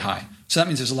something really high. So that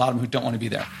means there's a lot of them who don't want to be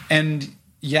there. And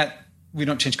yet we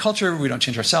don't change culture, we don't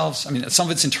change ourselves. Some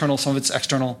of it's internal, some of it's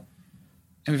external.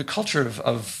 And we have a culture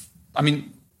of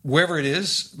wherever it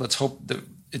is, let's hope that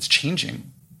it's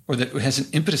changing or that it has an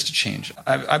impetus to change.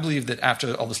 I believe that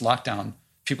after all this lockdown,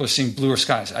 people are seeing bluer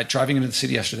skies. Driving into the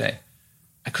city yesterday,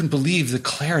 I couldn't believe the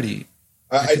clarity.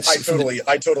 I totally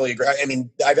agree.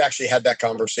 I've actually had that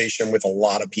conversation with a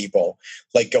lot of people,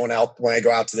 like when I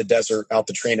go out to the desert, out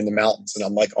the train in the mountains, and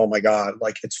I'm like, oh my God,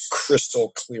 like it's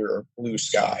crystal clear blue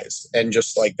skies and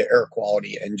just like the air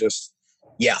quality and just,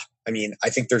 yeah. I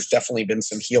think there's definitely been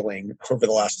some healing over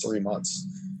the last 3 months.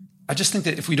 I just think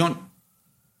that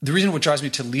the reason what drives me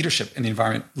to leadership in the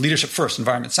environment, leadership first,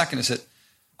 environment second, is that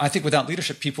I think without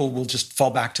leadership, people will just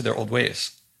fall back to their old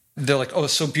ways. They're like, oh,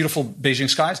 it's so beautiful Beijing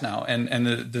skies now. And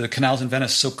the canals in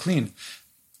Venice so clean.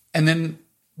 And then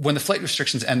when the flight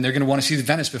restrictions end, they're going to want to see the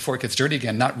Venice before it gets dirty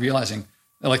again, not realizing,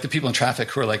 like the people in traffic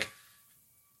who are like,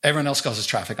 everyone else causes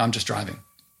traffic, I'm just driving.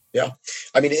 Yeah.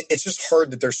 It's just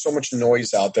hard that there's so much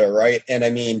noise out there, right? And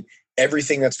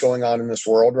everything that's going on in this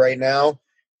world right now,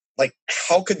 like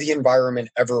how could the environment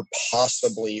ever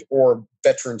possibly, or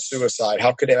veteran suicide,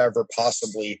 how could it ever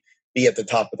possibly be at the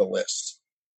top of the list,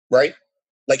 right?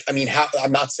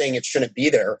 I'm not saying it shouldn't be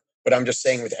there, but I'm just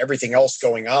saying with everything else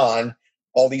going on,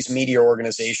 all these media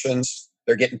organizations,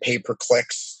 they're getting paid per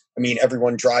clicks.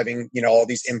 Everyone driving, all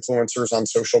these influencers on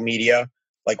social media,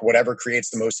 like whatever creates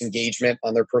the most engagement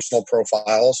on their personal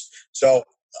profiles. So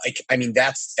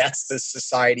that's the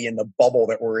society and the bubble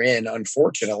that we're in,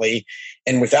 unfortunately.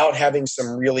 And without having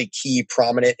some really key,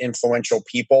 prominent, influential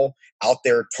people out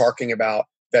there talking about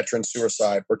veteran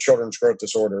suicide or children's growth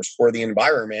disorders or the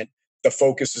environment, the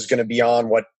focus is going to be on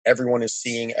what everyone is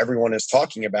seeing, everyone is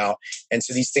talking about. And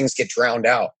so these things get drowned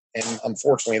out. And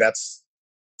unfortunately, that's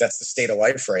the state of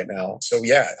life right now. So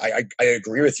yeah, I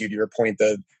agree with you to your point,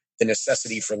 the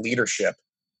necessity for leadership,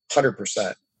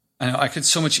 100%. I know I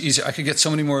could get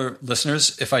so many more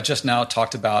listeners if I just now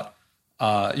talked about,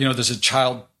 there's a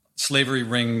child slavery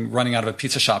ring running out of a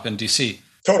pizza shop in DC.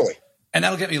 Totally. And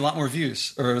that'll get me a lot more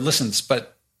views or listens,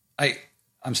 but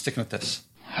I'm sticking with this.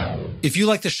 If you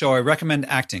like the show, I recommend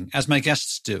acting, as my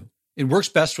guests do. It works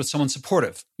best with someone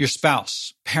supportive, your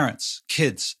spouse, parents,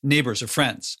 kids, neighbors, or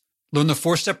friends. Learn the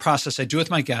 4-step process I do with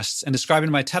my guests and describe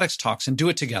in my TEDx talks and do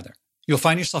it together. You'll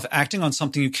find yourself acting on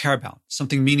something you care about,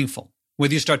 something meaningful.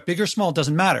 Whether you start big or small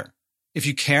doesn't matter. If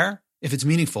you care, if it's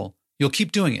meaningful, you'll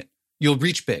keep doing it. You'll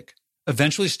reach big.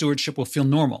 Eventually, stewardship will feel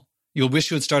normal. You'll wish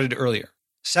you had started earlier.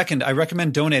 Second, I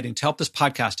recommend donating to help this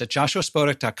podcast at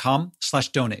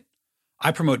joshuaspodek.com/donate.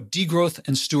 I promote degrowth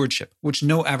and stewardship, which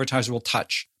no advertiser will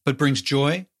touch, but brings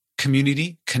joy,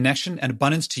 community, connection, and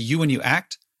abundance to you when you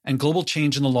act, and global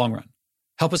change in the long run.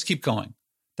 Help us keep going.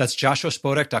 That's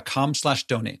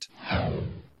joshuaspodek.com/donate. All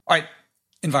right,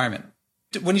 environment.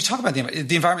 When you talk about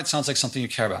the environment, sounds like something you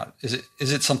care about. Is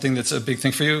it something that's a big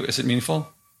thing for you? Is it meaningful?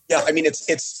 Yeah, I mean,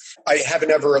 I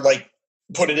haven't ever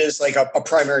put it as a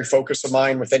primary focus of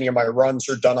mine with any of my runs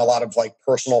or done a lot of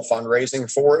personal fundraising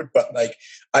for it. But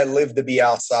I live to be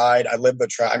outside. I live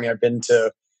I've been to,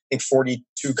 I think,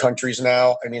 42 countries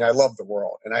now. I mean, I love the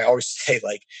world. And I always say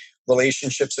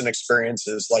relationships and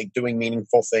experiences, doing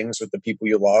meaningful things with the people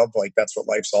you love. That's what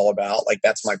life's all about.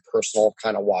 That's my personal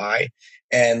kind of why.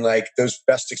 And those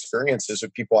best experiences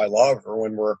with people I love are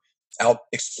when we're out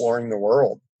exploring the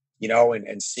world,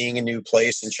 and seeing a new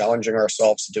place and challenging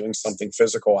ourselves to doing something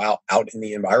physical out in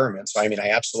the environment. So, I mean,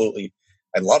 I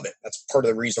love it. That's part of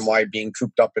the reason why being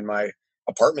cooped up in my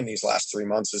apartment these last 3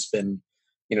 months has been,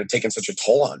 taking such a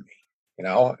toll on me,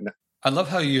 And I love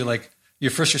how you your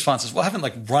first response is, well, I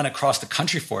haven't run across the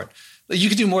country for it. You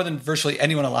could do more than virtually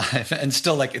anyone alive, and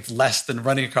still it's less than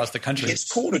running across the country. It's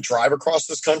cool to drive across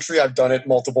this country. I've done it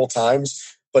multiple times,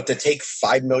 but to take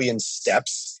 5 million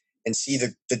steps and see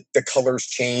the colors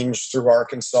change through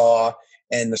Arkansas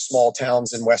and the small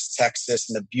towns in West Texas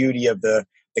and the beauty of the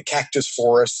cactus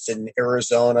forest in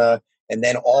Arizona, and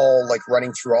then all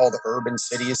running through all the urban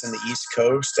cities in the East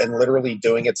Coast and literally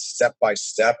doing it step by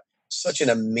step. Such an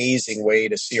amazing way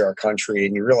to see our country,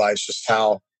 and you realize just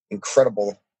how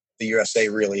incredible the USA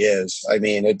really is. I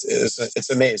mean, it's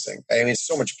amazing. I mean, it's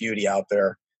so much beauty out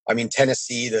there. I mean,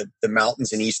 Tennessee, the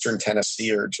mountains in eastern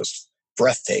Tennessee are just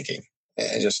breathtaking.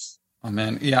 And oh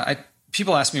man, yeah.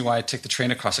 People ask me why I take the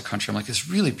train across the country. I'm like, it's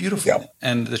really beautiful, yeah.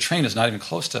 And the train is not even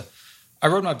close to. I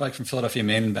rode my bike from Philadelphia,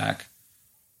 Maine, and back.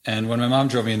 And when my mom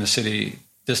drove me in the city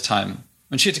this time,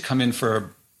 when she had to come in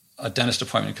for a dentist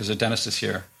appointment because the dentist is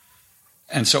here.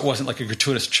 And so it wasn't a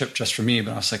gratuitous trip just for me,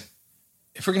 but I was like,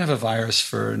 if we're going to have a virus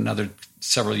for another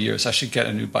several years, I should get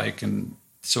a new bike and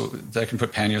so that I can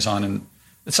put panniers on. And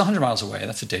it's 100 miles away.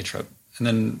 That's a day trip. And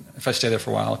then if I stay there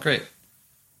for a while, great.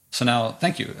 So now,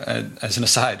 thank you. As an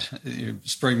aside, you're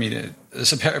spurring me to...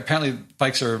 So apparently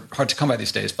bikes are hard to come by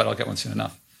these days, but I'll get one soon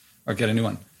enough or get a new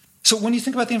one. So when you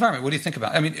think about the environment, what do you think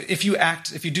about? I mean, if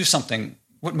you do something,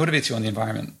 what motivates you on the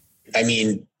environment? I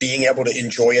mean, being able to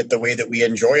enjoy it the way that we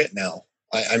enjoy it now.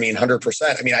 I mean,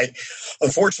 100%. I mean,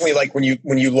 unfortunately,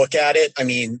 when you look at it, I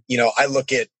mean, I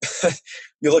look at,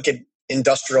 you look at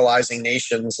industrializing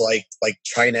nations like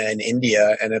China and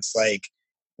India, and it's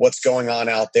what's going on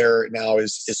out there now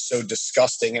is so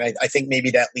disgusting. And I think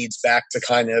maybe that leads back to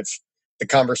kind of the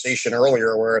conversation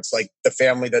earlier where it's the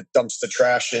family that dumps the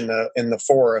trash in the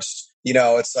forest.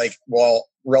 It's well,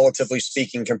 relatively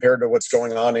speaking, compared to what's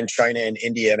going on in China and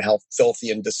India and how filthy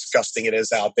and disgusting it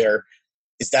is out there,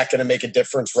 is that going to make a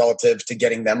difference relative to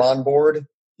getting them on board?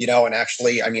 And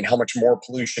actually, I mean, how much more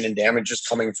pollution and damage is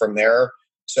coming from there?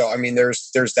 So, I mean,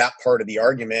 there's that part of the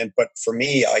argument. But for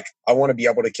me, I want to be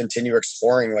able to continue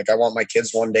exploring. I want my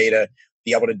kids one day to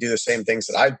be able to do the same things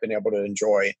that I've been able to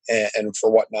enjoy and for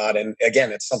whatnot. And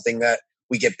again, it's something that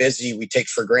we get busy, we take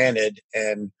for granted.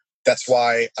 And that's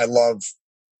why I love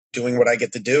doing what I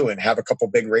get to do and have a couple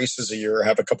big races a year,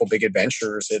 have a couple big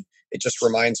adventures. It just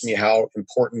reminds me how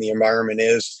important the environment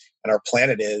is and our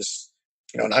planet is,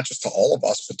 not just to all of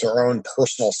us, but to our own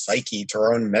personal psyche, to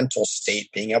our own mental state,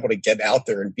 being able to get out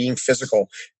there and being physical,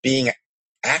 being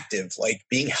active,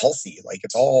 being healthy.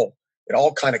 It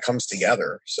all kind of comes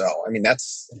together. So, I mean,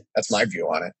 that's my view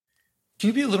on it. Can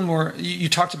you be a little more, you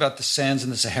talked about the sands in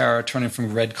the Sahara turning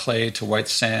from red clay to white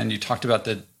sand. You talked about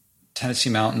the Tennessee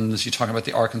mountains. You talk about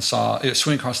the Arkansas,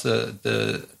 swimming across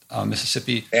the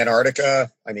Mississippi. Antarctica.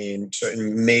 I mean, so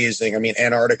amazing. I mean,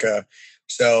 Antarctica.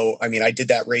 So, I mean, I did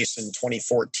that race in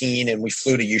 2014 and we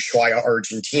flew to Ushuaia,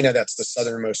 Argentina. That's the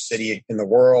southernmost city in the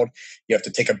world. You have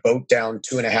to take a boat down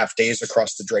 2.5 days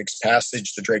across the Drake's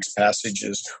Passage. The Drake's Passage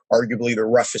is arguably the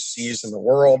roughest seas in the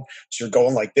world. So you're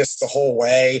going like this the whole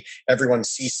way. Everyone's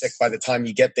seasick by the time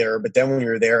you get there. But then when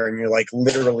you're there and you're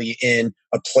literally in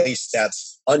a place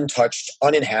that's untouched,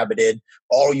 uninhabited,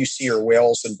 all you see are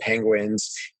whales and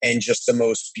penguins and just the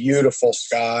most beautiful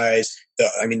skies.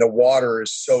 The water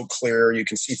is so clear. You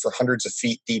can see for hundreds of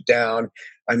feet deep down.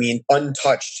 I mean,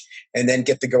 untouched. And then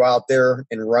get to go out there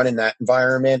and run in that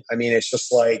environment. I mean, it's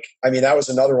just that was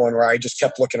another one where I just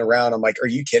kept looking around. I'm like, are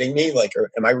you kidding me?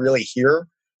 Am I really here?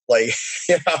 I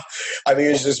mean,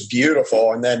 it was just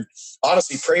beautiful. And then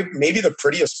honestly, maybe the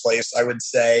prettiest place I would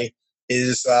say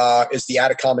is the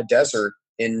Atacama Desert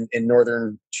in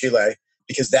northern Chile,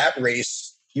 because that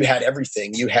race, you had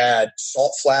everything. You had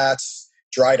salt flats,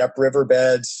 dried up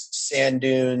riverbeds, sand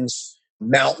dunes,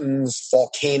 mountains,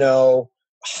 volcano,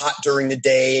 hot during the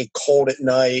day, cold at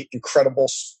night, incredible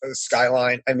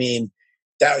skyline. I mean,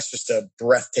 that was just a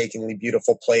breathtakingly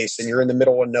beautiful place. And you're in the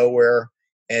middle of nowhere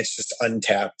and it's just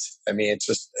untapped. I mean,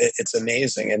 it's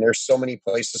amazing. And there's so many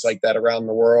places like that around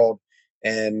the world.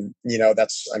 And,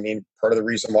 that's, part of the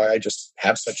reason why I just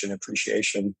have such an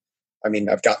appreciation.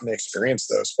 I've gotten to experience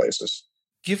those places.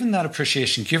 Given that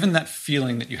appreciation, given that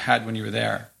feeling that you had when you were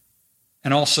there,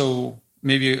 and also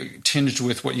maybe tinged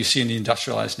with what you see in the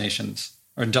industrialized nations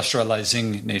or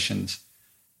industrializing nations,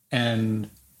 and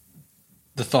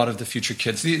the thought of the future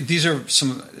kids. These are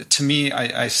some, to me,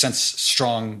 I sense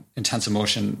strong, intense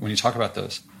emotion when you talk about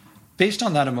those. Based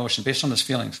on that emotion, based on those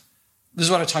feelings, this is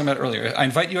what I was talking about earlier. I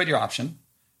invite you at your option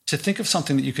to think of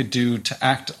something that you could do to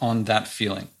act on that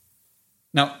feeling.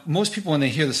 Now, most people, when they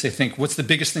hear this, they think, what's the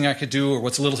biggest thing I could do or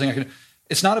what's the little thing I could do?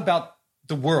 It's not about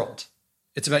the world.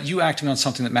 It's about you acting on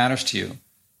something that matters to you.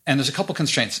 And there's a couple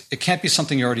constraints. It can't be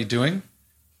something you're already doing,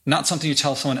 not something you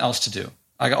tell someone else to do.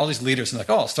 I got all these leaders and like,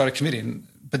 I'll start a committee.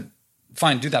 But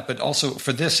fine, do that. But also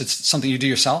for this, it's something you do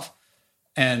yourself.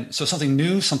 And so something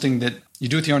new, something that you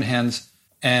do with your own hands.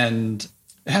 And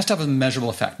it has to have a measurable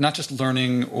effect, not just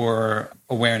learning or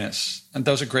awareness. And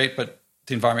those are great, but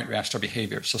the environment reacts to our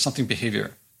behavior. So something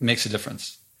behavior makes a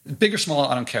difference. Big or small,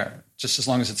 I don't care. Just as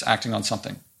long as it's acting on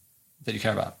something that you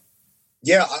care about.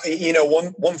 Yeah.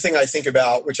 One thing I think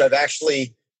about, which I've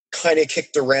actually kind of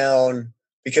kicked around,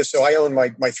 because so I own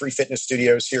my 3 fitness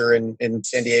studios here in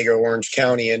San Diego, Orange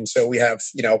County. And so we have,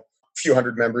 a few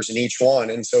hundred members in each one.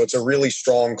 And so it's a really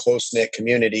strong, close-knit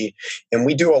community. And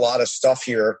we do a lot of stuff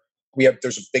here.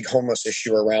 There's a big homeless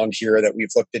issue around here that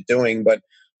we've looked at doing. But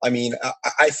I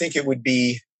think it would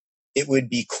be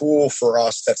cool for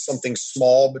us that something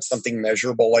small, but something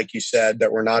measurable, like you said,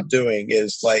 that we're not doing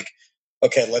is like,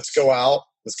 okay, let's go out.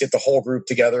 Let's get the whole group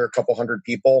together, a couple hundred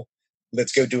people.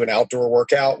 Let's go do an outdoor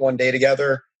workout one day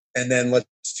together. And then let's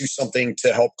do something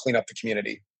to help clean up the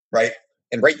community. Right.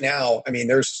 And right now,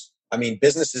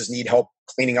 businesses need help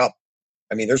cleaning up.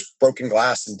 There's broken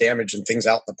glass and damage and things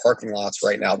out in the parking lots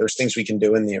right now. There's things we can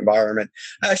do in the environment.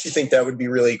 I actually think that would be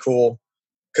really cool.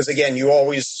 Because again, you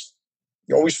always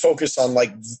focus on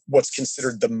like what's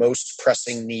considered the most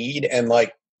pressing need. And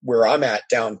like where I'm at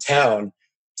downtown,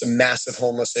 it's a massive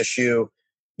homeless issue.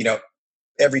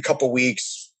 Every couple of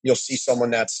weeks, you'll see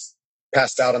someone that's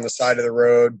passed out on the side of the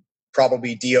road,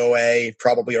 probably DOA,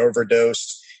 probably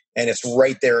overdosed. And it's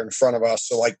right there in front of us.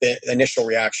 So like the initial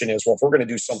reaction is, well, if we're going to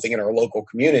do something in our local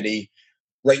community,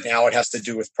 right now it has to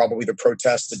do with probably the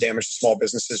protests, the damage to small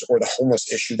businesses, or the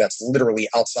homeless issue that's literally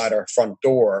outside our front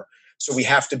door. So we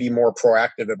have to be more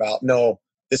proactive about, no,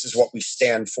 this is what we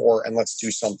stand for, and let's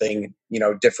do something,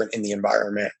 different in the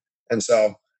environment. And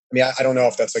so, I don't know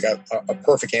if that's like a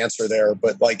perfect answer there,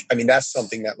 but that's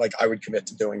something that like I would commit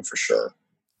to doing for sure.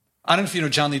 I don't know if you know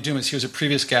John Lee Dumas. He was a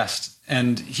previous guest,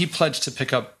 and he pledged to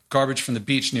pick up garbage from the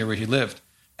beach near where he lived.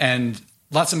 And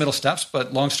lots of middle steps,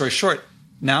 but long story short,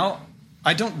 now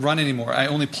I don't run anymore. I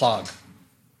only plog.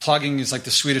 Plogging is like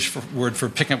the Swedish word for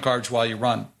picking up garbage while you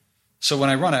run. So when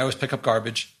I run, I always pick up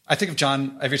garbage. I think of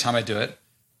John every time I do it.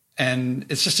 And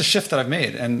it's just a shift that I've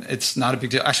made. And it's not a big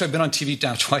deal. Actually, I've been on TV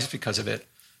now twice because of it.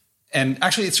 And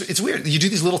actually, it's weird. You do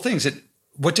these little things.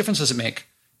 What difference does it make?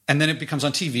 And then it becomes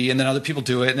on TV, and then other people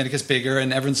do it, and then it gets bigger,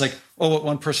 and everyone's like, oh, what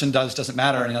one person does doesn't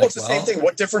matter. And it's the same thing.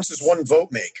 What difference does one vote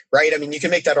make, right? You can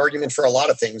make that argument for a lot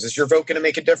of things. Is your vote going to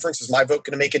make a difference? Is my vote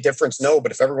going to make a difference? No,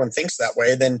 but if everyone thinks that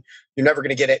way, then you're never going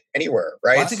to get it anywhere,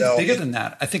 right? Well, I think it's bigger than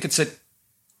that. I think it's that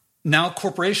now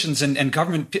corporations and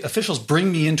government officials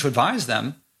bring me in to advise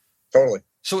them. Totally.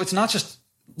 So it's not just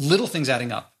little things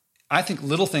adding up. I think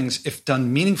little things, if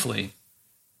done meaningfully,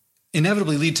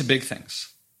 inevitably lead to big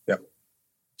things. Yep.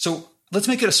 So let's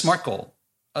make it a SMART goal,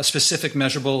 a specific,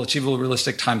 measurable, achievable,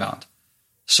 realistic, time-bound.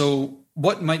 So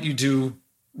what might you do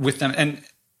with them? And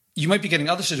you might be getting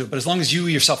others to do it, but as long as you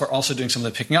yourself are also doing some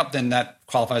of the picking up, then that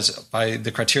qualifies by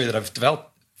the criteria that I've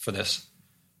developed for this.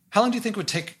 How long do you think it would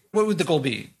take? What would the goal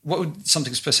be? What would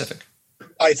something specific?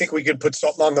 I think we could put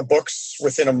something on the books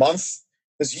within a month.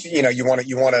 Because, you want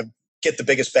to get the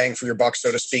biggest bang for your buck,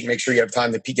 so to speak, make sure you have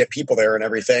time to get people there and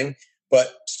everything.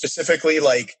 But specifically,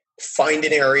 like, find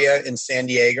an area in San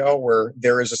Diego where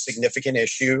there is a significant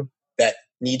issue that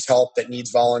needs help, that needs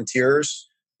volunteers.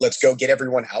 Let's go get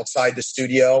everyone outside the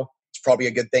studio. It's probably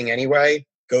a good thing anyway.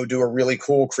 Go do a really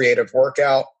cool creative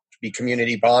workout, be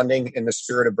community bonding in the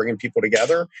spirit of bringing people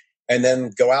together, and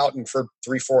then go out and for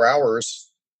 3-4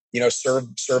 hours,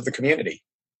 serve the community.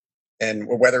 And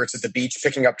whether it's at the beach,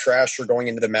 picking up trash, or going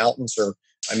into the mountains, or,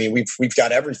 we've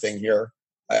got everything here.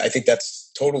 I think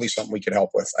that's totally something we could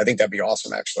help with. I think that'd be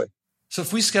awesome, actually. So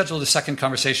if we scheduled a second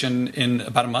conversation in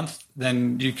about a month,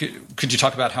 then could you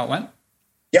talk about how it went?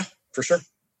 Yeah, for sure.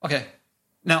 Okay.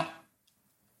 Now,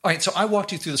 all right. So I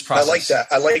walked you through this process.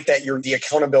 I like that. The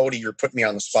accountability. You're putting me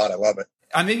on the spot. I love it.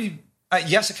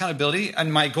 Yes, accountability.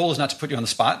 And my goal is not to put you on the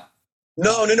spot.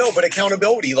 No. But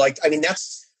accountability.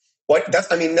 That's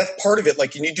part of it.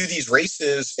 Like, when you do these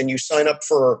races and you sign up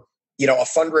for, a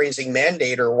fundraising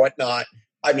mandate or whatnot,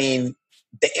 I mean,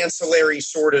 the ancillary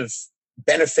sort of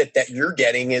benefit that you're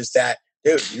getting is that,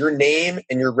 dude, your name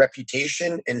and your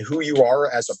reputation and who you are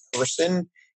as a person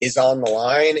is on the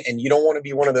line. And you don't want to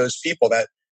be one of those people that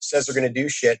says they're going to do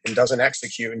shit and doesn't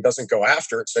execute and doesn't go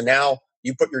after it. So now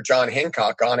you put your John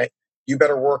Hancock on it. You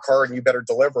better work hard and you better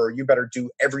deliver. You better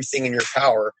do everything in your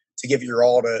power to give it your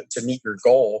all to meet your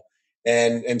goal.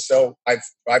 And so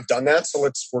I've done that. So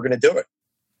we're going to do it.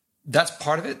 That's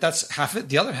part of it. That's half of it.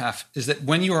 The other half is that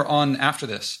when you are on after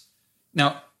this,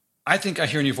 now I think I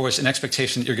hear in your voice an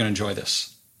expectation that you're going to enjoy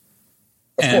this.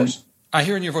 Of course. I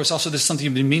hear in your voice also this is something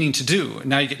you've been meaning to do. And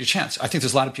now you get your chance. I think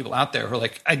there's a lot of people out there who are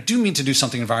like, I do mean to do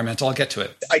something environmental. I'll get to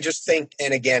it. I just think,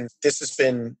 and again, this has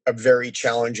been a very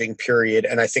challenging period.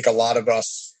 And I think a lot of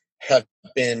us have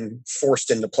been forced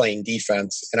into playing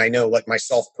defense. And I know, like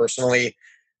myself personally,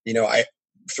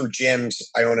 through gyms,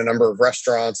 I own a number of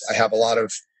restaurants. I have a lot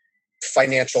of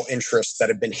financial interests that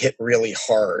have been hit really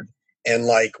hard. And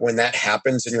like when that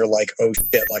happens and you're like, oh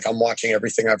shit, like I'm watching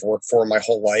everything I've worked for my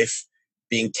whole life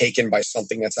being taken by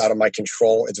something that's out of my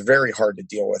control, it's very hard to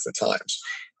deal with at times.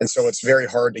 And so it's very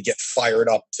hard to get fired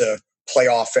up to play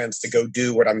offense, to go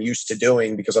do what I'm used to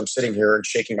doing, because I'm sitting here and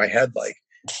shaking my head like,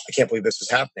 I can't believe this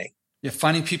is happening. Yeah,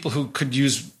 finding people who could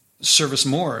use service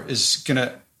more is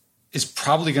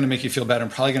probably going to make you feel better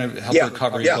and probably going to help the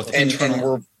recovery. Yeah, both and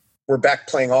we're back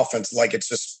playing offense. Like it's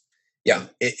just,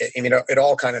 it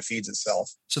all kind of feeds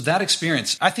itself. So that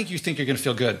experience, I think you're going to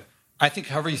feel good. I think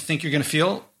however you think you're going to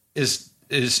feel is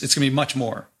it's going to be much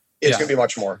more. It's going to be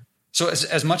much more. So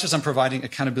as much as I'm providing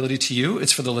accountability to you,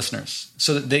 it's for the listeners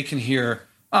so that they can hear,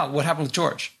 what happened with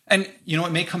George? And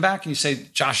it may come back and you say,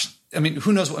 Josh, I mean,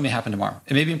 who knows what may happen tomorrow?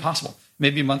 It may be impossible.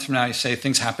 Maybe a month from now you say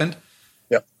things happened.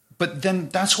 Yep. But then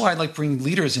that's why I like bringing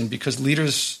leaders in, because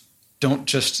leaders don't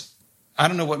just, I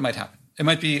don't know what might happen. It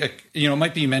might be, it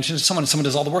might be you mentioned someone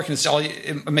does all the work and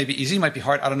it may be easy, it might be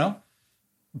hard. I don't know.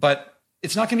 But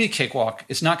it's not going to be a cakewalk.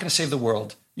 It's not going to save the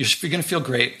world. You're going to feel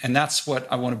great. And that's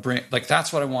what I want to bring. Like,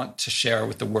 that's what I want to share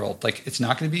with the world. Like, it's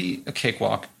not going to be a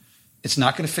cakewalk. It's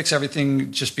not going to fix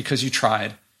everything just because you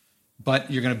tried, but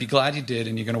you're going to be glad you did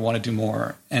and you're going to want to do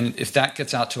more. And if that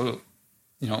gets out to,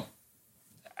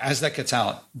 as that gets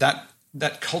out,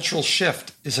 that cultural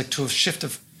shift is like to a shift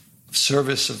of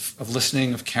service, of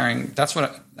listening, of caring. That's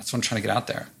what I'm trying to get out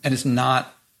there. And it's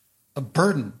not a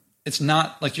burden. It's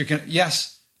not like you're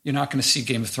not going to see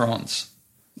Game of Thrones.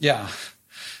 Yeah.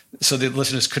 So the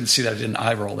listeners couldn't see that I did an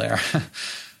eye roll there.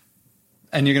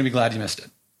 And you're going to be glad you missed it.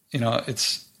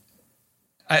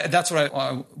 That's what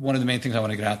one of the main things I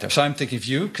want to get out there. So I'm thinking of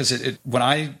you because when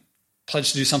I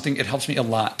pledge to do something, it helps me a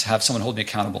lot to have someone hold me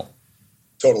accountable.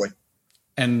 Totally.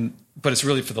 But it's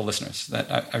really for the listeners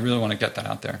that I really want to get that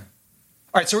out there.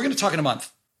 All right. So we're going to talk in a month.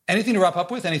 Anything to wrap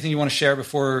up with? Anything you want to share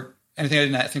before? Anything I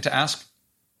didn't think to ask?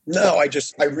 No,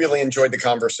 I really enjoyed the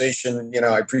conversation.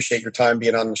 I appreciate your time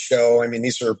being on the show. I mean,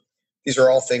 these are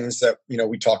all things that,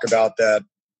 we talk about that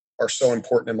are so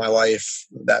important in my life,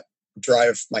 that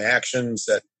drive my actions,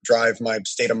 that drive my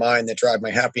state of mind, that drive my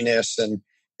happiness. And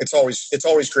it's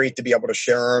always great to be able to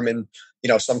share them. And,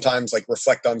 sometimes like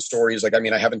reflect on stories. Like, I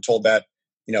mean, I haven't told that,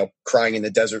 crying in the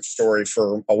desert story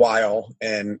for a while.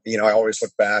 And, I always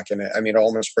look back and it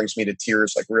almost brings me to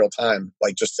tears, like real time,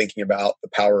 like just thinking about the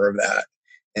power of that.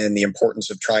 And the importance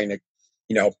of trying to,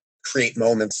 create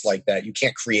moments like that. You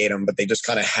can't create them, but they just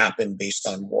kind of happen based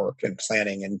on work and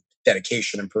planning and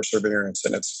dedication and perseverance.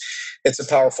 And it's a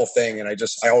powerful thing. And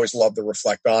I always love to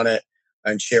reflect on it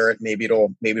and share it. Maybe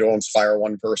it'll inspire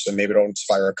one person. Maybe it'll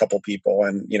inspire a couple people.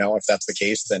 And, if that's the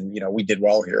case, then, we did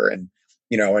well here. And,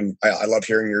 and I love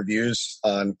hearing your views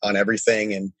on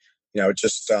everything. And,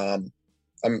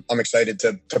 I'm excited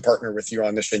to partner with you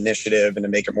on this initiative and to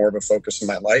make it more of a focus in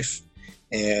my life.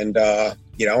 And,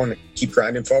 and keep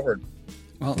grinding forward.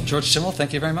 Well, George Simmel,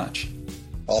 thank you very much.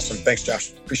 Awesome. Thanks,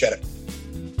 Josh. Appreciate it.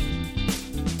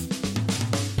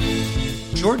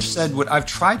 George said what I've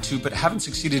tried to but haven't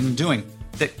succeeded in doing,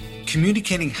 that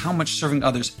communicating how much serving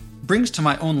others brings to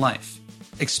my own life,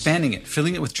 expanding it,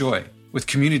 filling it with joy, with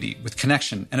community, with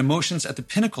connection, and emotions at the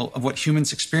pinnacle of what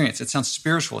humans experience. It sounds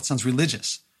spiritual. It sounds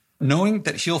religious. Knowing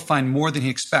that he'll find more than he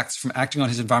expects from acting on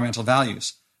his environmental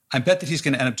values, I bet that he's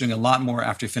going to end up doing a lot more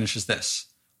after he finishes this.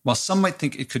 While some might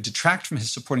think it could detract from his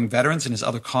supporting veterans and his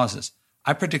other causes,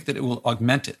 I predict that it will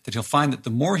augment it, that he'll find that the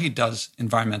more he does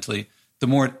environmentally, the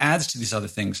more it adds to these other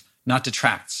things, not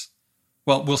detracts.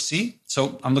 Well, we'll see.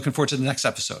 So I'm looking forward to the next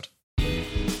episode.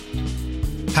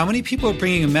 How many people are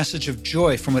bringing a message of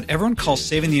joy from what everyone calls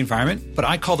saving the environment, but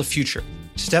I call the future?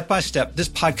 Step by step, this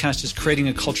podcast is creating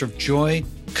a culture of joy,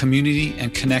 community,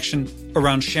 and connection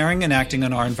around sharing and acting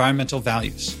on our environmental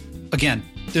values. Again,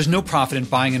 there's no profit in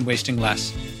buying and wasting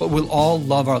less, but we'll all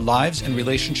love our lives and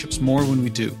relationships more when we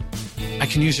do. I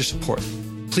can use your support.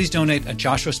 Please donate at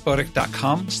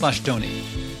joshuaspodek.com/donate.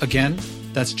 Again,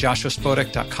 that's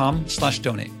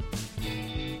joshuaspodek.com/donate.